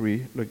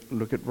 33.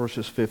 Look at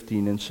verses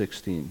 15 and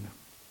 16.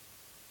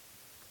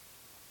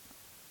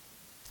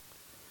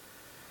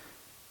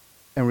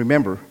 And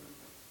remember,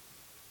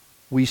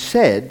 we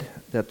said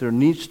that there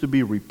needs to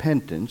be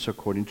repentance,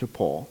 according to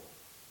Paul,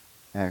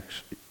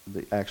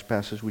 the Acts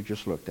passage we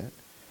just looked at,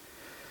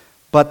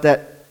 but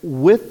that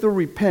with the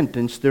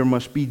repentance there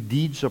must be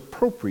deeds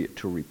appropriate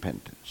to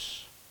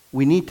repentance.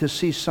 We need to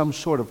see some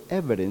sort of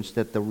evidence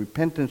that the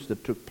repentance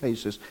that took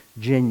place is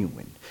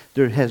genuine.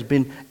 There has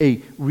been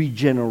a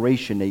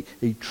regeneration,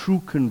 a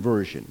true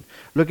conversion.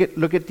 Look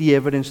at the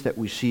evidence that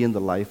we see in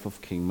the life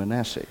of King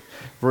Manasseh.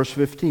 Verse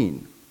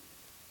 15.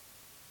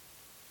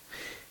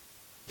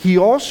 He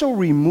also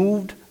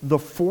removed the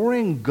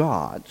foreign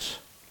gods.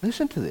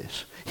 Listen to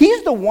this.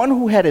 He's the one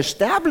who had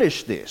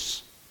established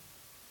this.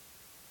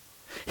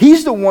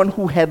 He's the one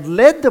who had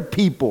led the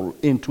people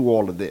into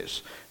all of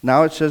this.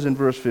 Now it says in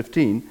verse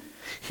 15,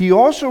 he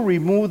also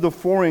removed the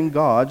foreign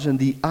gods and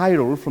the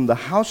idol from the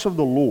house of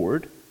the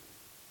Lord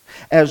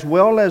as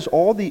well as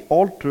all the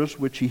altars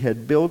which he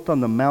had built on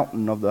the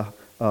mountain of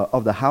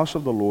the house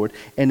of the Lord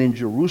and in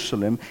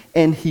Jerusalem,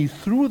 and he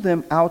threw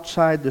them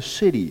outside the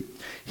city.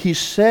 He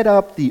set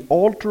up the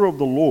altar of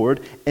the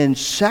Lord and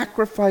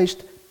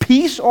sacrificed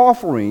peace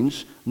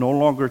offerings, no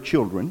longer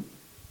children.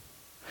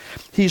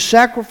 He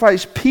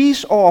sacrificed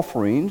peace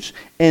offerings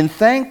and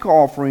thank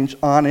offerings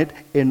on it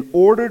and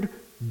ordered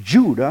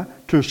Judah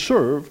to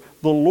serve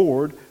the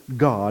Lord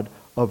God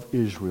of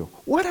Israel.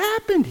 What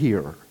happened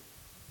here?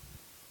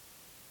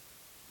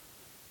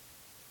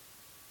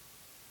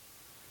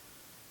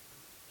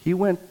 He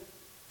went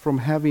from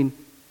having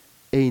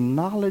a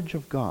knowledge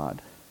of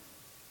God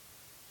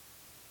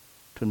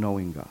to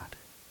knowing God.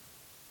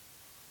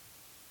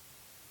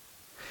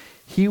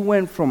 He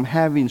went from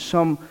having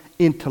some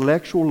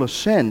intellectual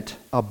assent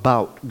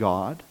about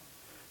God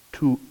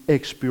to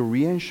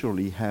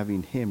experientially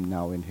having Him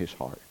now in his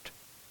heart.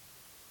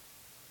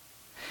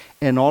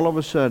 And all of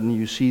a sudden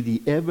you see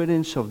the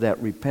evidence of that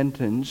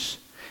repentance,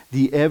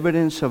 the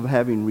evidence of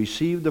having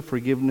received the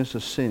forgiveness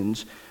of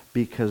sins,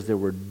 because there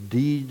were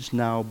deeds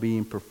now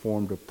being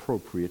performed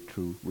appropriate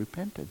to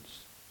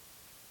repentance.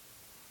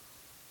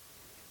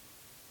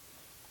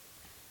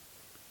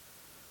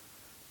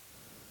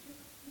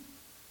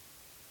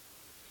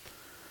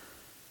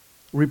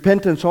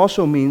 Repentance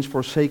also means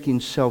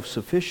forsaking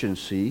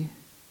self-sufficiency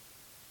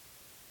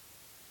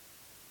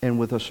and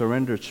with a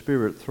surrendered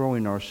spirit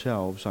throwing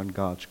ourselves on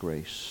God's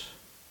grace.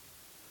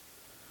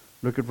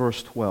 Look at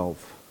verse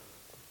 12.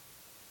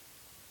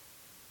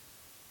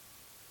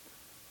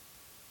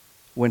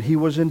 When he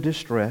was in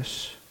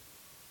distress,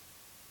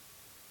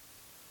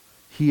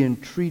 he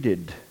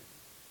entreated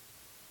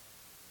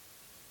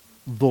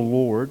the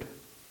Lord,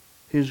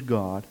 his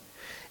God,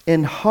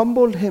 and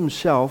humbled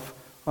himself,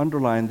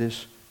 underline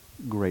this,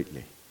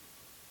 greatly.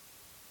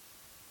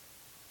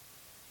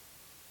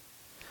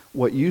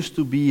 What used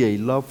to be a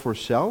love for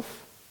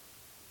self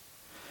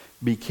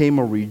became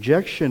a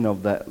rejection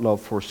of that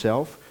love for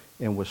self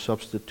and was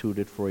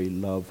substituted for a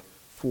love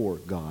for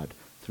God,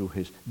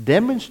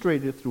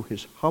 demonstrated through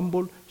his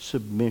humble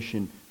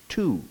submission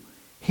to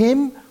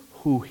him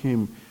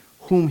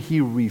whom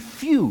he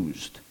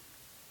refused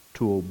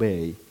to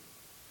obey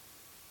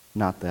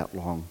not that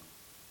long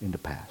in the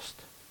past.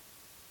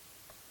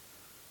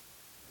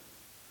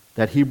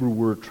 That Hebrew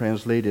word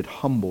translated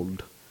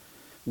humbled,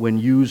 when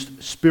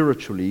used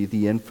spiritually,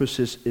 the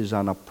emphasis is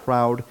on a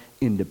proud,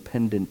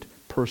 independent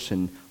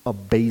person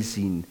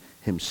abasing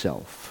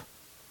himself.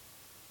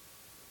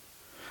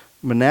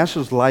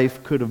 Manasseh's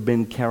life could have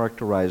been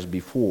characterized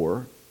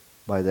before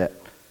by that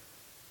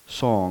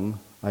song,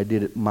 I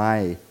Did It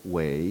My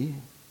Way.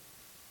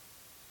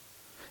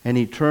 And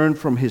he turned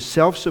from his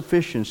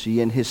self-sufficiency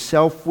and his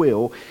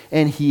self-will,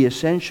 and he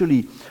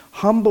essentially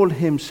humbled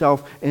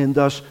himself and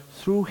thus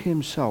threw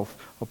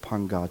himself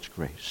upon God's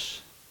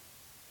grace.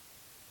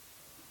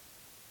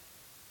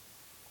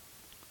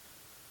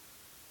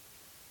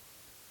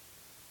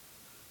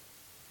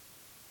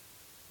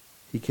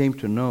 He came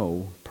to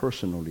know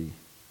personally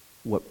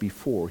what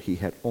before he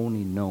had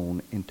only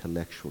known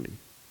intellectually.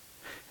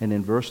 And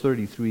in verse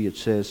 33 it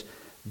says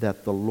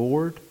that the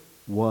Lord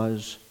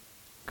was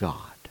God.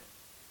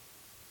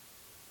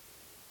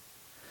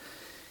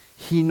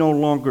 He no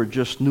longer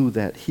just knew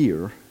that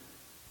here.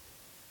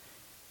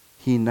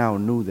 He now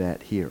knew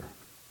that here.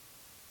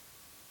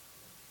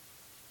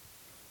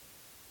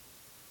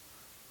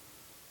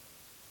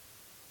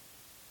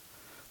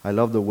 I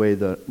love the way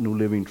the New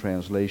Living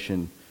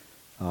Translation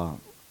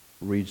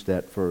reads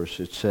that verse.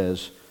 It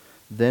says,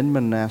 then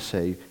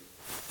Manasseh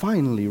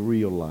finally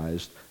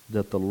realized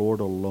that the Lord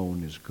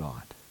alone is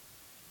God.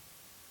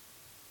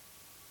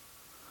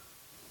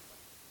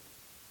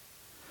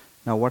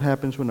 Now, what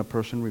happens when a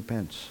person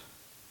repents?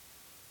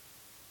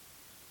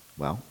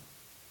 Well,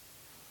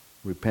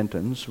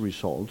 repentance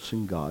results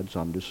in God's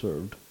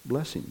undeserved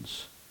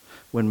blessings.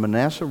 When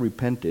Manasseh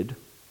repented,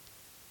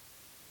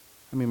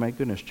 I mean, my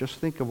goodness, just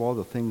think of all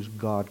the things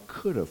God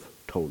could have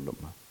told him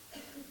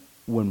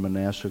when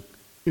Manasseh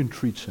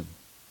entreats him.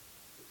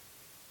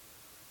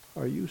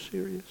 Are you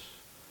serious?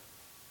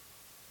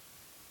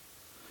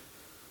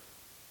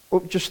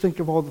 Or just think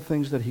of all the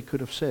things that he could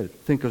have said.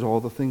 Think of all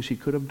the things he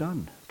could have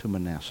done to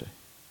Manasseh.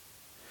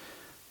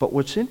 But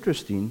what's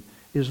interesting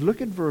is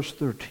look at verse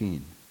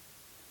 13.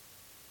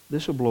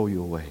 This will blow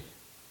you away.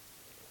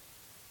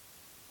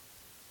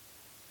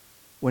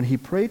 When he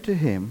prayed to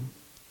him,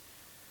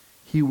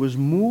 he was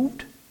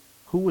moved.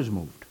 Who was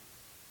moved?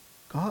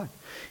 God.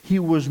 He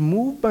was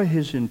moved by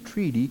his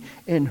entreaty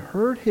and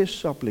heard his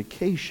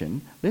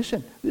supplication.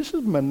 Listen, this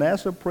is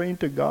Manasseh praying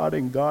to God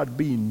and God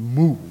being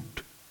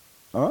moved.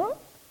 Huh?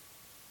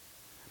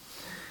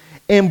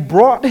 And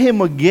brought him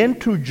again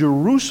to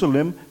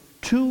Jerusalem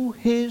to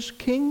his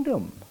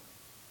kingdom.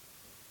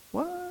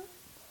 What?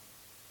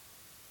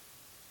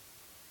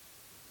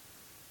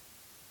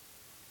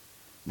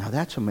 Now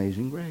that's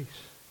amazing grace.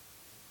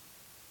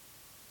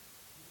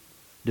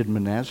 Did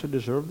Manasseh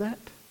deserve that?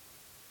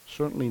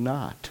 Certainly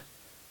not.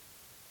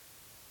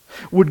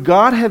 Would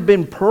God have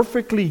been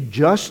perfectly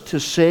just to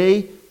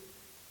say,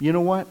 you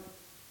know what?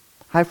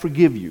 I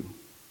forgive you,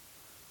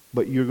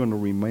 but you're going to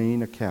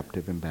remain a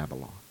captive in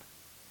Babylon.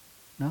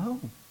 No.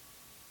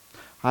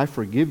 I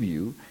forgive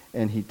you,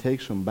 and he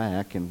takes him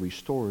back and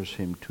restores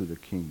him to the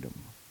kingdom.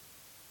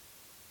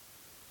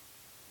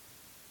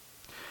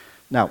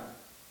 Now,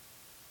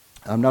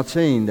 I'm not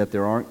saying that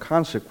there aren't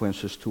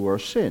consequences to our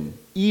sin,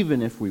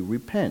 even if we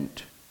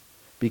repent.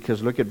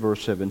 Because look at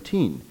verse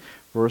 17.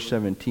 Verse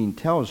 17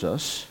 tells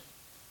us,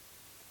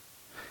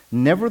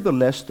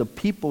 nevertheless, the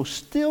people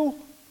still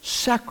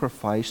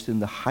sacrificed in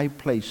the high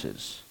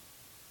places.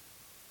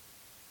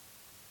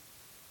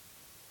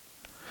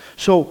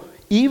 So,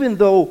 even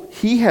though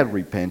he had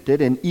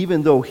repented, and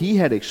even though he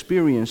had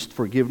experienced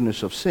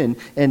forgiveness of sin,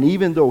 and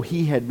even though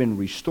he had been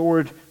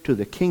restored to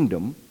the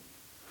kingdom,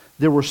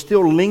 there were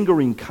still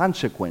lingering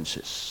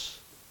consequences.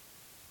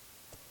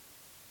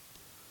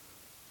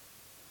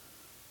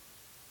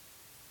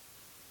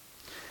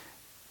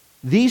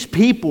 These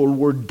people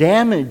were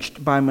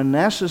damaged by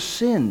Manasseh's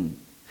sin.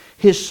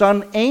 His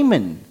son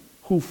Amon,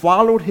 who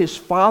followed his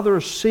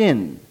father's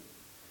sin,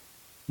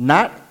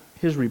 not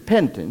his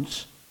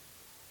repentance,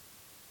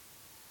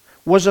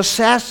 was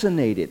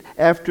assassinated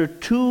after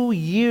 2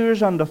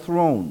 years on the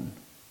throne.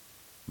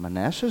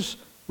 Manasseh's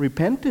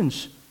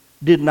repentance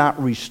did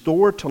not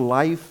restore to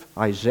life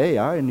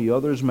Isaiah and the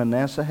others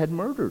Manasseh had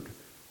murdered,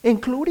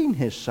 including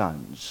his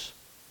sons.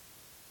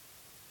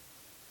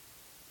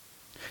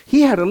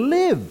 He had to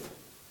live.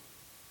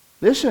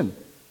 Listen,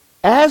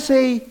 as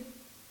a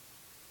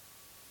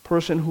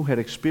person who had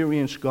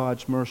experienced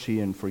God's mercy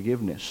and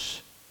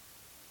forgiveness,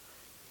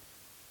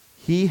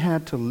 he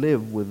had to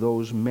live with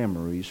those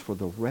memories for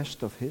the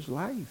rest of his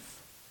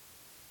life.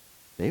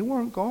 They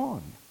weren't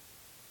gone.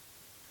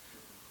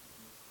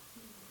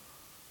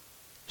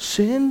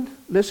 Sin,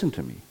 listen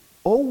to me,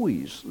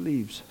 always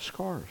leaves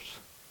scars.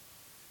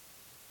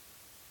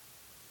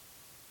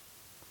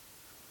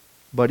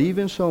 But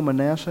even so,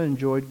 Manasseh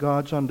enjoyed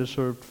God's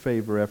undeserved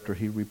favor after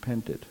he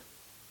repented.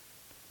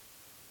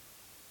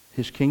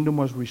 His kingdom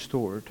was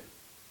restored.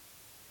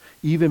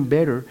 Even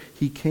better,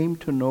 he came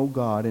to know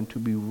God and to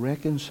be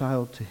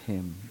reconciled to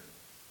him.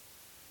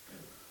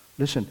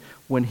 Listen,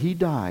 when he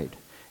died,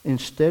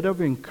 instead of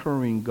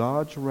incurring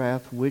God's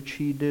wrath which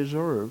he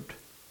deserved,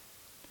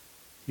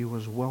 he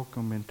was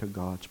welcomed into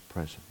God's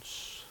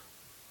presence.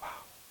 Wow.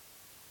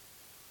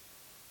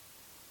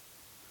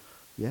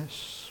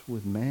 Yes,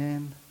 with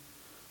man,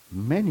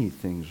 many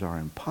things are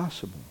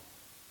impossible,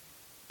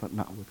 but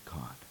not with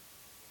God.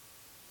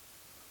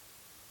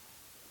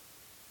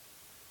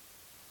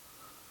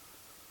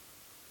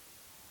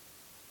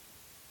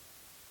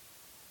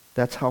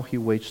 That's how he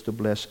waits to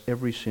bless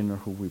every sinner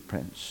who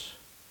repents.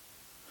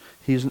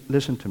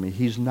 Listen to me,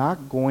 he's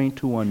not going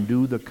to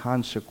undo the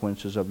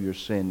consequences of your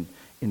sin.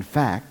 In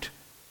fact,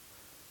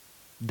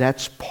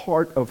 that's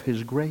part of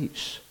his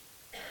grace,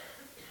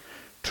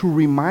 to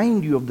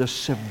remind you of the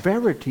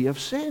severity of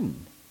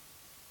sin.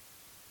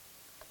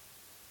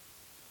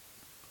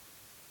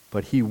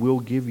 But he will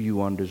give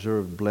you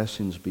undeserved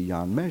blessings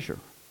beyond measure.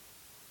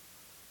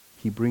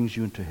 He brings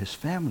you into his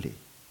family,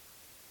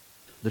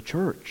 the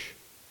church,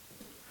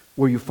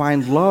 where you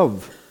find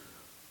love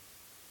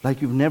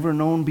like you've never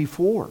known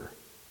before.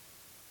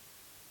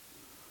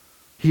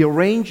 He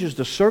arranges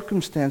the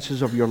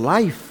circumstances of your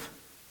life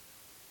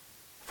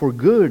for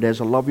good as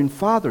a loving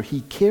father.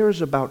 He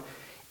cares about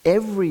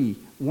every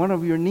one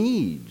of your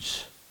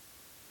needs.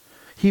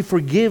 He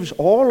forgives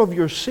all of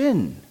your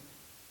sin.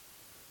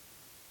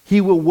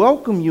 He will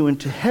welcome you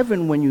into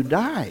heaven when you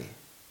die,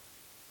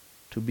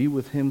 to be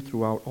with him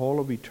throughout all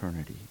of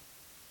eternity.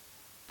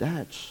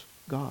 That's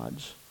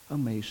God's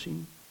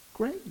amazing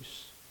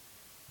grace.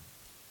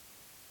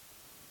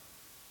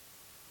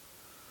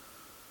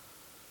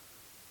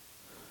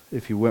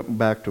 If you went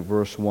back to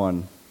verse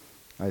 1,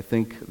 I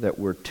think that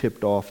we're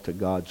tipped off to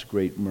God's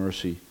great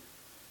mercy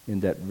in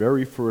that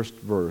very first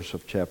verse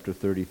of chapter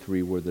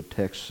 33, where the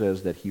text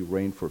says that he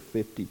reigned for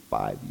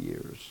 55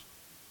 years.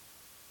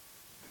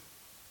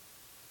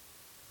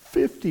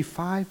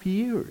 55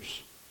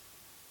 years.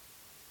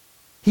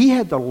 He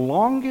had the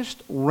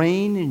longest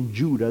reign in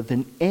Judah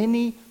than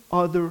any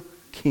other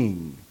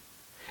king,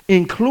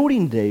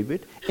 including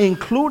David,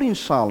 including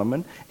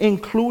Solomon,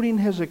 including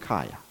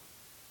Hezekiah.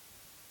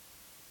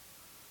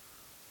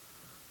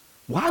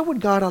 Why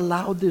would God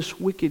allow this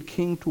wicked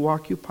king to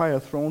occupy a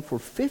throne for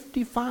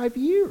 55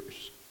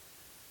 years?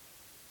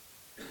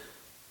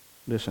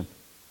 Listen,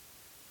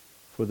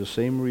 for the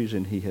same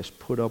reason he has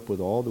put up with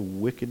all the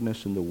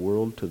wickedness in the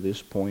world to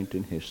this point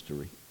in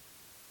history.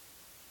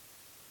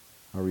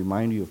 I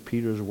remind you of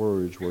Peter's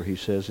words where he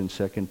says in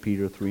 2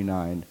 Peter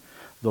 3:9,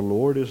 "The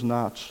Lord is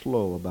not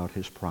slow about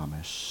his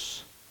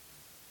promise,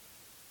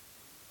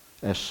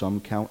 as some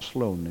count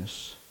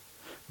slowness,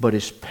 but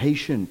is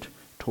patient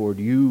toward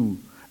you,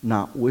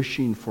 not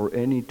wishing for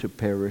any to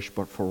perish,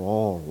 but for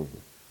all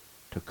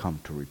to come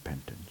to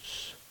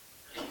repentance."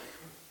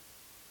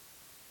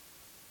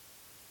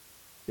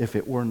 If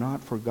it were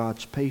not for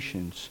God's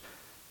patience,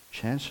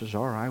 chances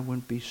are I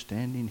wouldn't be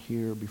standing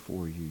here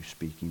before you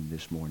speaking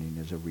this morning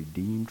as a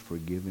redeemed,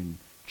 forgiven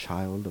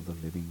child of the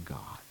living God.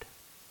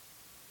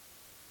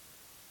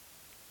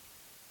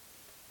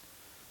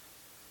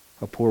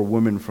 A poor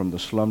woman from the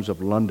slums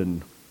of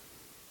London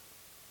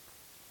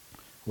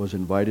was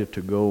invited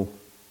to go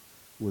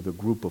with a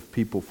group of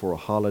people for a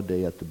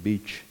holiday at the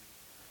beach.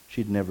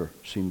 She'd never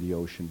seen the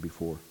ocean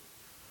before.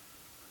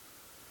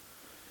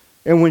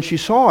 And when she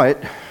saw it,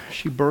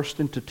 she burst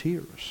into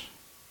tears.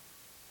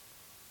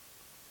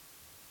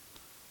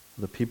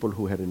 The people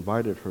who had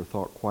invited her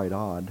thought quite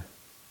odd.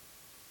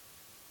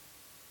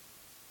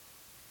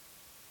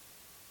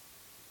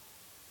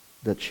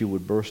 That she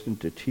would burst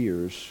into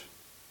tears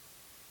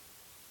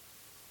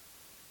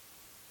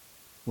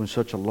when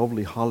such a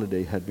lovely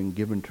holiday had been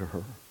given to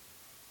her.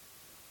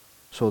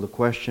 So the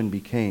question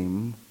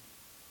became,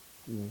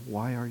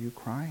 why are you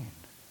crying?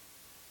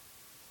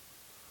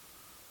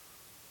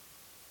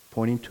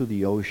 Pointing to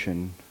the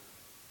ocean,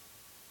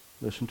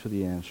 listen to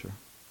the answer.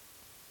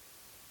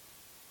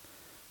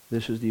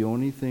 This is the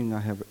only thing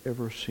I have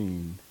ever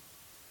seen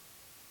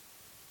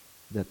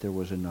that there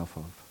was enough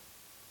of.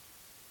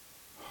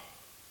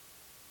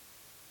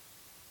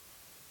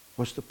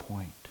 What's the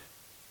point?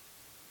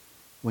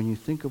 When you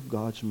think of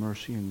God's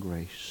mercy and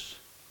grace,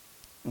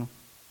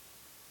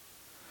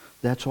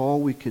 that's all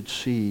we could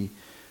see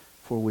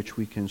for which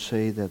we can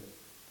say that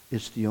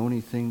it's the only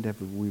thing that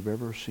we've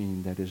ever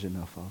seen that is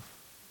enough of.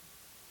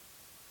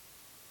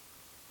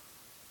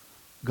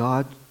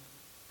 God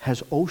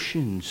has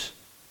oceans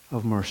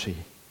of mercy.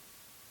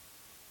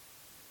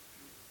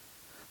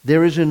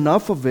 There is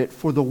enough of it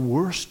for the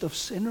worst of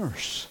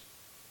sinners.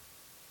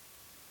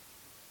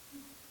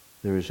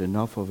 There is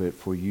enough of it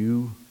for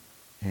you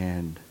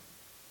and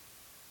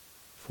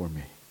for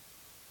me.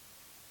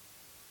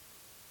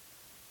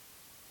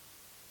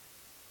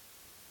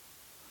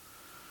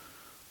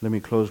 Let me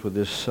close with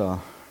this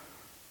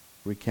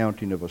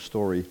recounting of a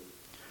story.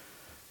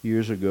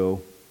 Years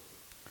ago,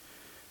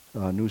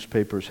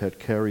 newspapers had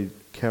carried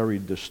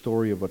the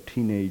story of a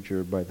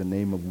teenager by the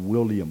name of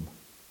William.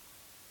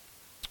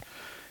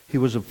 He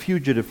was a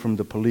fugitive from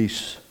the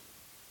police.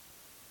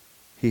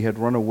 He had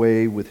run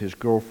away with his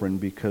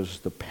girlfriend because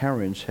the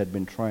parents had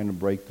been trying to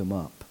break them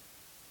up.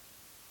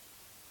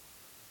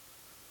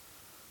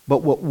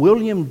 But what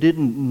William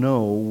didn't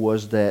know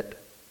was that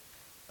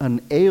an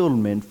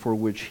ailment for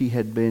which he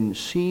had been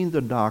seeing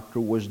the doctor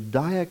was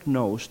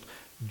diagnosed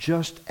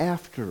just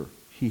after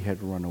he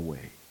had run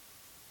away.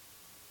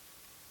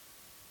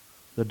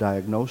 The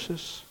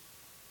diagnosis?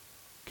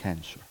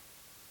 Cancer.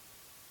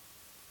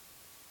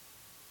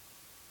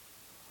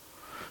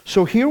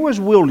 So here was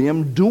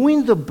William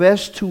doing the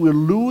best to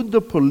elude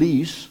the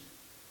police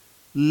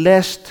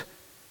lest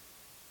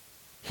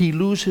he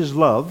lose his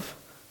love,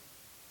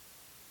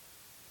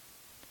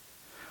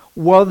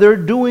 while they're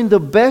doing the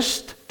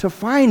best to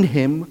find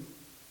him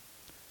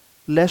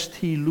lest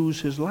he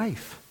lose his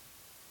life.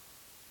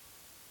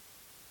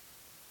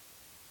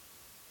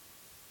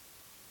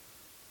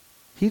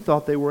 He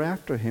thought they were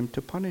after him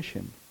to punish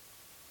him.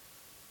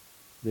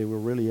 They were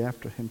really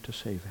after him to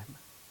save him.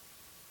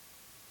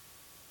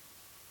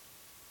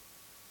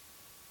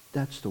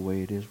 That's the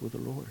way it is with the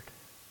Lord.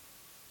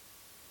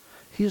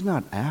 He's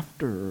not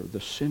after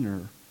the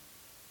sinner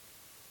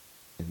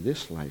in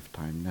this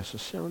lifetime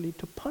necessarily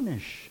to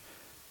punish,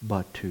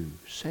 but to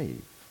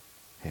save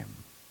him.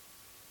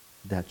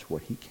 That's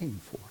what he came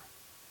for.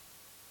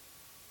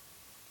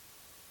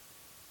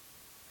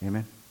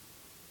 Amen?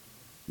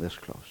 Let's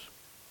close.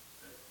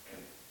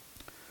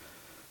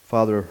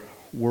 Father,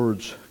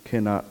 words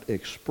cannot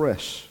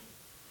express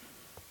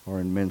our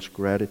immense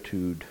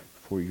gratitude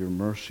for your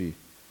mercy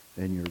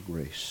and your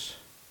grace.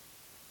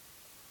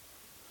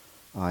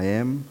 I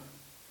am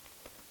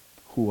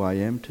who I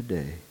am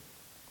today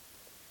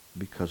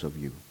because of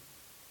you.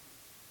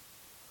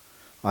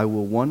 I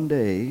will one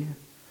day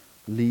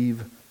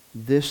leave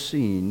this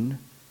scene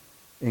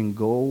and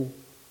go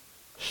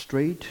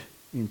straight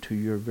into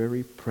your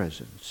very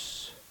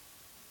presence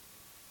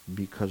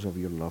because of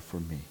your love for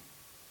me.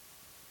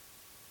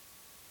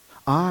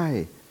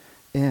 I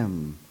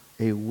am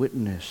a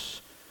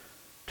witness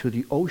to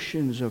the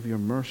oceans of your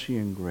mercy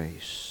and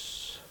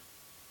grace.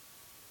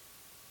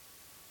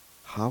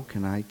 How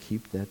can I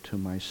keep that to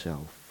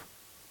myself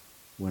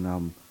when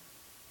I'm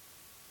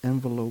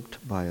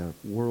enveloped by a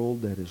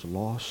world that is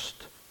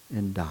lost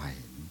and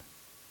dying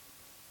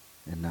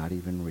and not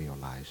even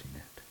realizing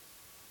it?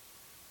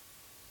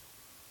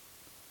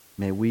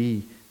 May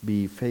we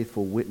be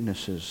faithful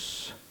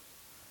witnesses.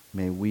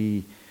 May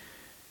we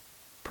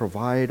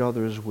provide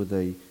others with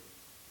a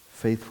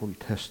faithful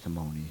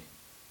testimony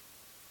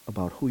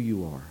about who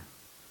you are,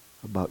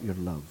 about your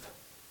love,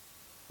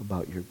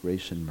 about your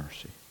grace and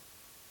mercy.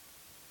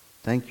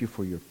 Thank you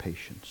for your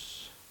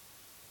patience.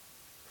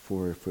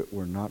 For if it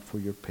were not for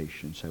your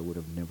patience, I would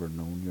have never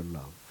known your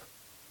love.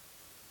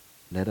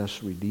 Let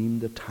us redeem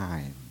the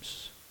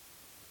times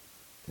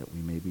that we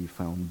may be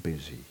found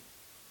busy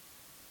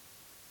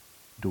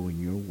doing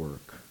your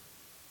work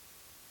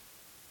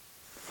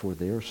for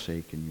their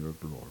sake and your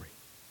glory.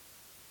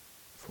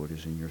 For it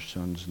is in your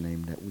Son's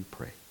name that we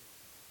pray.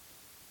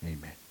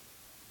 Amen.